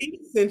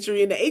 19th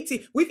century and the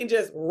 18th. We can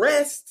just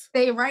rest.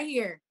 Stay right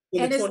here.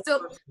 And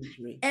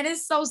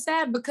it's so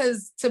sad,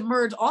 because to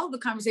merge all the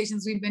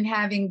conversations we've been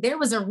having, there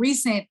was a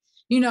recent,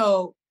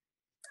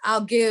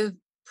 I'll give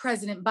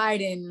President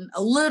Biden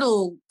a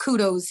little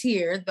kudos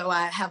here, though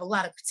I have a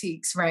lot of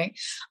critiques, right?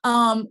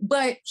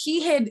 But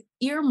he had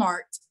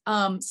earmarked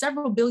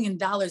several $1 billion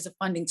of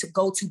funding to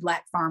go to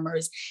Black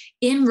farmers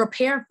in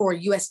repair for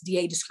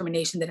USDA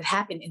discrimination that had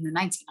happened in the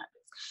 1900s.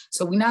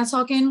 So we're not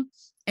talking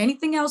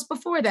anything else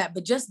before that,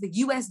 but just the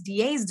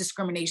USDA's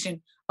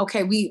discrimination.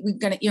 Okay, we're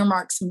going to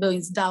earmark some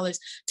billions of dollars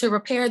to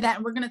repair that.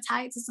 And we're going to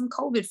tie it to some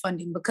COVID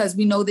funding, because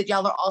we know that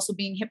y'all are also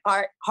being hit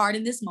hard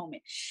in this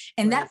moment.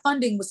 And that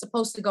funding was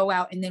supposed to go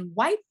out, and then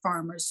white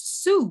farmers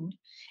sued.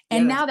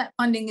 And now that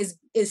funding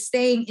is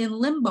staying in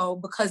limbo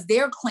because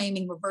they're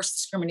claiming reverse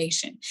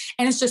discrimination.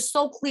 And it's just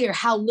so clear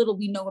how little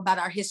we know about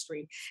our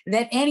history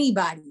that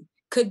anybody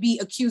could be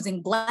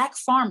accusing Black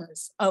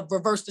farmers of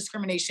reverse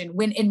discrimination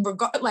when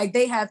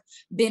they have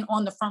been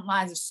on the front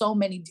lines of so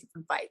many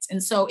different fights.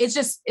 And so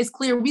it's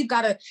clear we've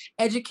got to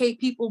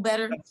educate people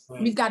better.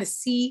 We've got to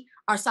see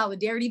our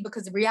solidarity,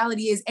 because the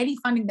reality is any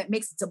funding that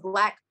makes it to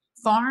Black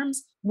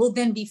farms will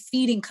then be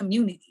feeding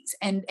communities,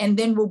 and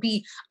then we'll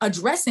be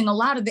addressing a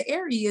lot of the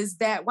areas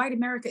that white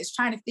America is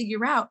trying to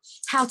figure out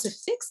how to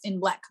fix in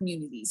Black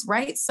communities,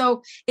 right?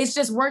 So it's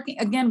just working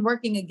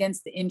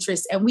against the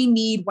interests, and we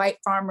need white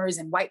farmers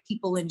and white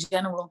people in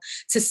general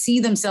to see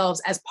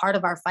themselves as part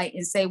of our fight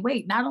and say,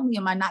 wait, not only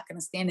am I not going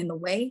to stand in the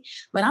way,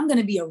 but I'm going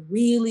to be a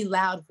really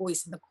loud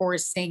voice in the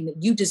chorus saying that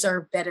you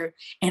deserve better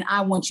and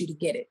I want you to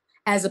get it,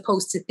 as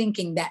opposed to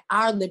thinking that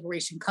our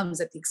liberation comes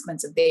at the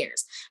expense of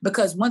theirs.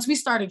 Because once we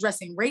start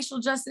addressing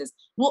racial justice,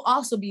 we'll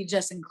also be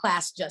addressing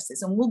class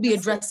justice, and we'll be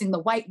addressing the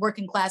white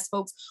working class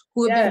folks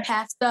who have been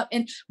passed up.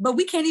 But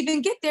we can't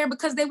even get there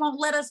because they won't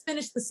let us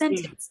finish the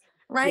sentence,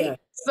 right?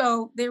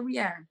 So there we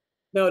are.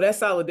 No, that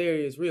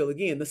solidarity is real.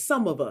 Again, the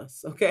sum of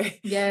us, okay?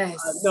 Yes.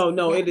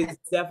 It is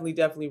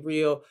definitely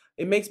real.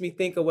 It makes me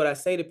think of what I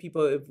say to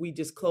people. If we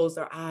just close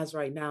our eyes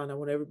right now, and I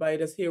want everybody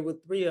that's here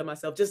with Bria and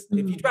myself, just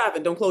if you're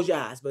driving, don't close your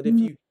eyes. But if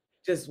you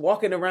just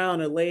walking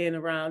around or laying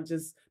around,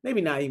 just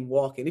maybe not even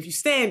walking. If you're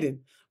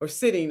standing or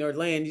sitting or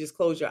laying, you just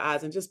close your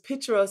eyes and just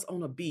picture us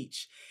on a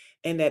beach,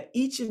 and that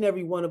each and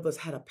every one of us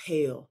had a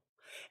pail.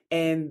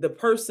 And the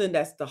person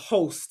that's the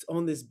host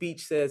on this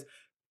beach says,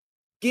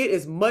 get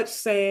as much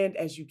sand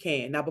as you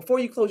can. Now, before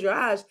you close your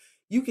eyes,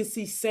 you can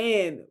see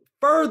sand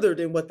further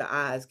than what the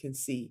eyes can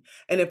see.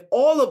 And if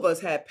all of us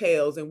had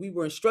pails and we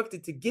were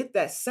instructed to get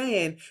that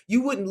sand,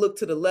 you wouldn't look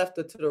to the left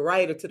or to the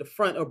right or to the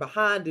front or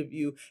behind of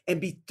you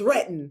and be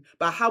threatened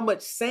by how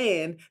much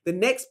sand the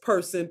next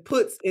person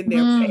puts in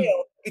their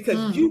pail,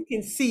 because you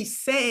can see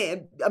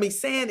sand. I mean,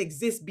 sand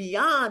exists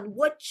beyond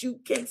what you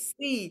can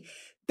see.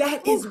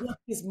 That is what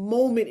this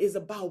moment is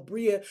about,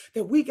 Bria,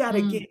 that we got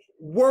to get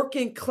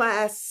working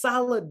class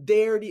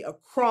solidarity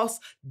across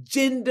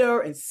gender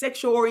and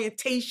sexual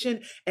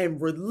orientation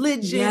and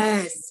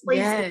religion,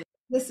 race and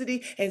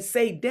ethnicity, and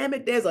say, damn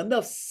it, there's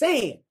enough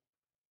sand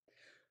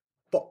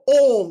for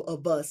all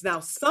of us. Now,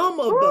 some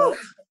of us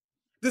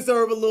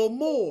deserve a little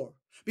more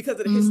because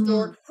of the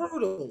historic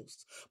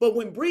hurdles. But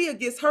when Bria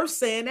gets her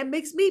saying, that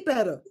makes me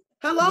better.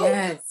 Hello?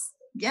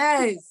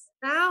 Yes.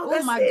 Now,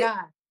 oh my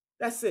God.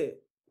 That's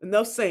it.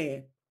 Enough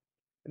saying.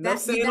 Enough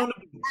saying on the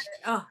beach.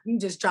 Oh, you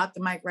just dropped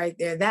the mic right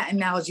there. That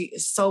analogy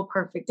is so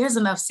perfect. There's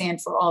enough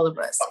sand for all of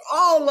us. For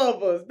all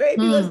of us,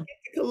 baby. Let's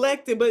get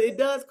collected. But it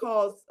does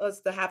cause us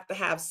to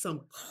have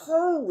some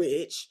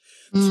courage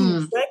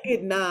to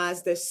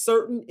recognize that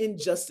certain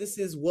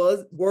injustices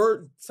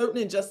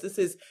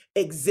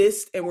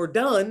exist and were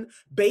done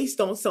based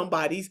on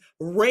somebody's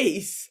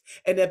race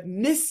and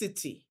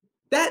ethnicity.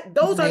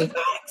 Those are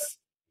facts.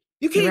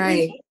 You can't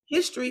read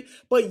history,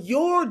 but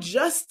your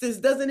justice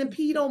doesn't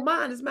impede on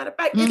mine. As a matter of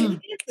fact, it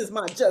enhances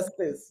my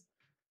justice.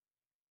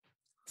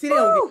 See, they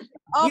don't get it.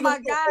 Oh my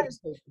gosh.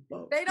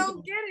 They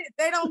don't get it.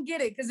 They don't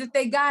get it. Because if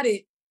they got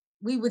it,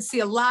 we would see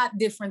a lot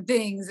different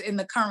things in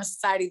the current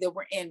society that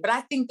we're in. But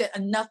I think that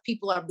enough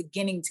people are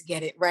beginning to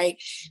get it, right?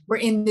 We're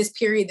in this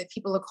period that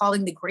people are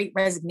calling the Great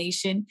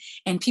Resignation,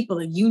 and people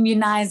are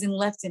unionizing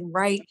left and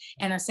right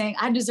and are saying,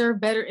 I deserve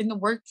better in the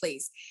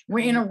workplace.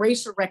 We're in a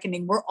racial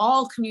reckoning where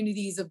all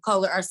communities of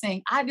color are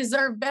saying, I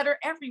deserve better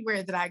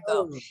everywhere that I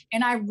go.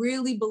 And I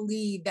really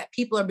believe that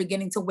people are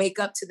beginning to wake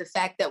up to the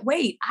fact that,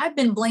 wait, I've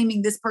been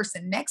blaming this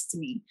person next to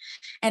me.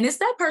 And it's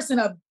that person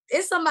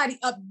it's somebody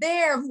up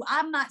there who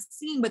I'm not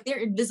seeing, but their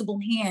invisible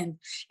hand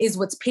is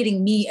what's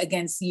pitting me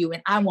against you,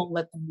 and I won't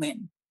let them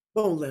win.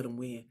 Won't let them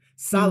win.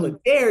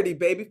 Solidarity,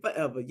 baby,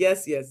 forever.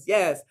 Yes, yes,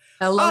 yes.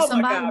 Hello,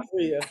 somebody. My God,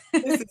 Bria.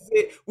 This is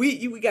it.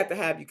 We got to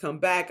have you come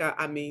back.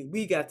 I mean,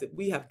 we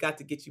have got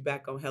to get you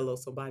back on Hello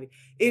Somebody.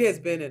 It has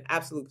been an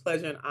absolute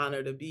pleasure and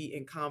honor to be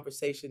in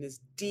conversation, this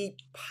deep,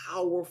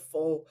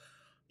 powerful,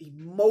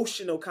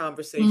 emotional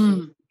conversation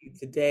with you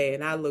today.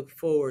 And I look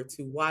forward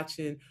to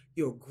watching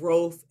your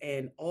growth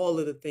and all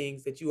of the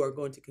things that you are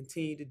going to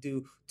continue to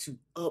do to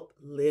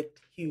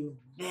uplift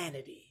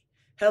humanity.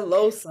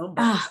 Hello,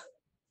 somebody.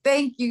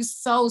 Thank you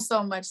so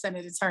much,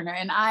 Senator Turner.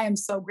 And I am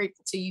so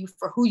grateful to you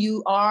for who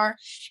you are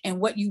and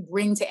what you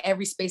bring to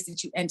every space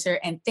that you enter.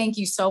 And thank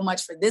you so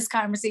much for this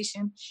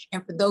conversation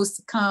and for those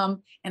to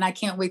come. And I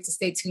can't wait to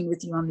stay tuned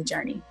with you on the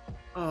journey.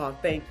 Oh,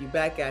 thank you.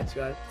 Back at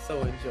you. I so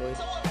enjoyed it.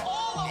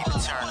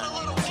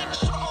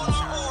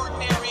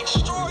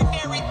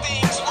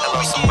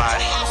 Hello,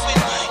 somebody.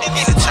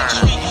 Nina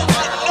Turner.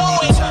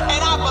 Hello,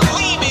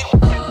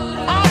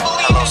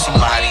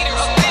 somebody.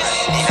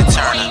 Nina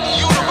Turner.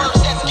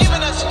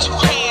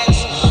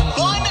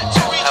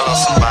 Hello,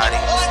 somebody.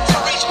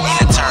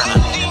 Nina Turner.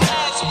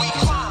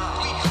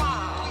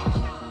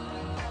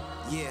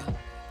 Yeah,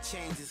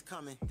 change is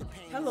coming.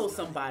 Hello,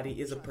 Somebody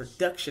is a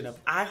production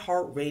of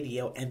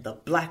iHeartRadio and the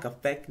Black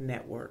Effect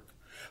Network.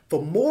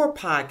 For more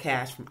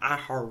podcasts from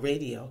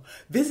iHeartRadio,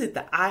 visit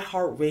the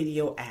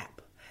iHeartRadio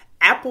app,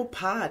 Apple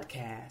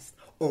Podcasts,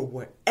 or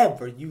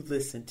wherever you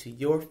listen to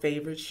your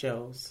favorite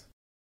shows.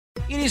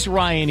 It is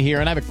Ryan here,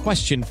 and I have a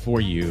question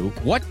for you.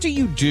 What do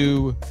you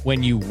do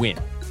when you win?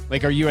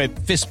 Like, are you a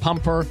fist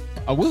pumper,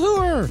 a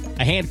woohooer,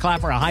 a hand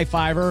clapper, a high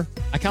fiver?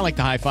 I kind of like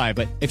the high five,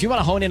 but if you want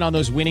to hone in on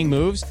those winning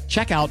moves,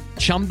 check out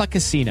Chumba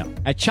Casino.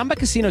 At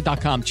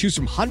ChumbaCasino.com, choose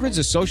from hundreds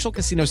of social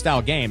casino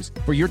style games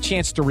for your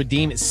chance to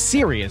redeem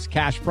serious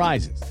cash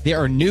prizes.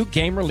 There are new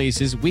game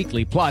releases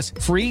weekly, plus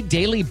free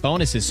daily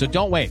bonuses. So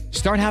don't wait.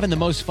 Start having the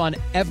most fun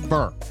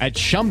ever at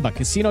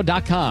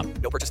ChumbaCasino.com.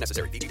 No purchase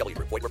necessary. VGW.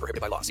 Void where prohibited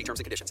by law. See terms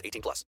and conditions.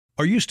 18+.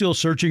 Are you still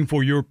searching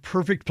for your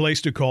perfect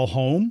place to call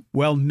home?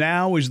 Well,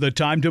 now is the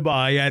time to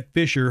buy at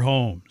Fisher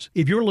Homes.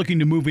 If you're looking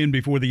to move in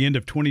before the end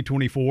of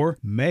 2024,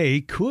 May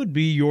could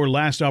be your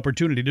last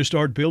opportunity to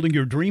start building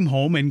your dream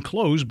home and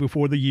close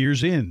before the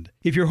year's end.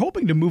 If you're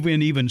hoping to move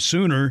in even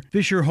sooner,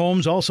 Fisher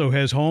Homes also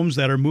has homes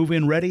that are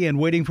move-in ready and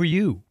waiting for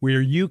you,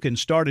 where you can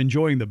start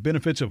enjoying the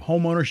benefits of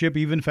homeownership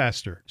even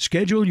faster.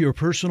 Schedule your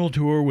personal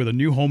tour with a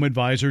new home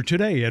advisor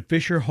today at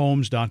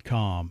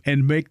FisherHomes.com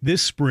and make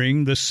this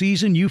spring the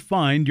season you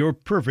find your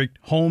perfect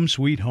home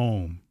sweet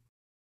home.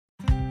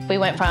 We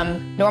went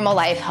from normal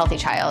life, healthy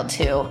child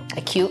to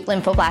acute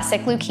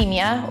lymphoblastic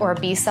leukemia, or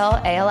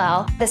B-cell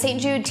ALL. The St.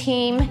 Jude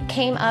team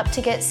came up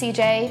to get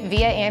CJ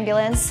via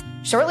ambulance.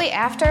 Shortly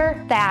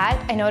after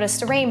that, I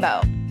noticed a rainbow.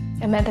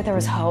 It meant that there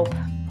was hope.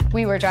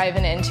 We were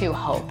driving into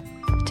hope.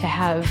 To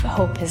have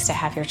hope is to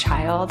have your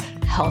child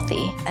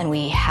healthy, and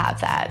we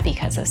have that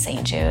because of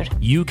St. Jude.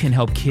 You can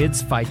help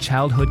kids fight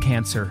childhood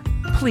cancer.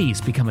 Please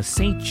become a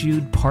St.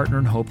 Jude Partner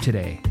in Hope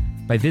today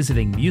by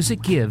visiting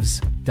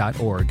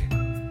musicgives.org.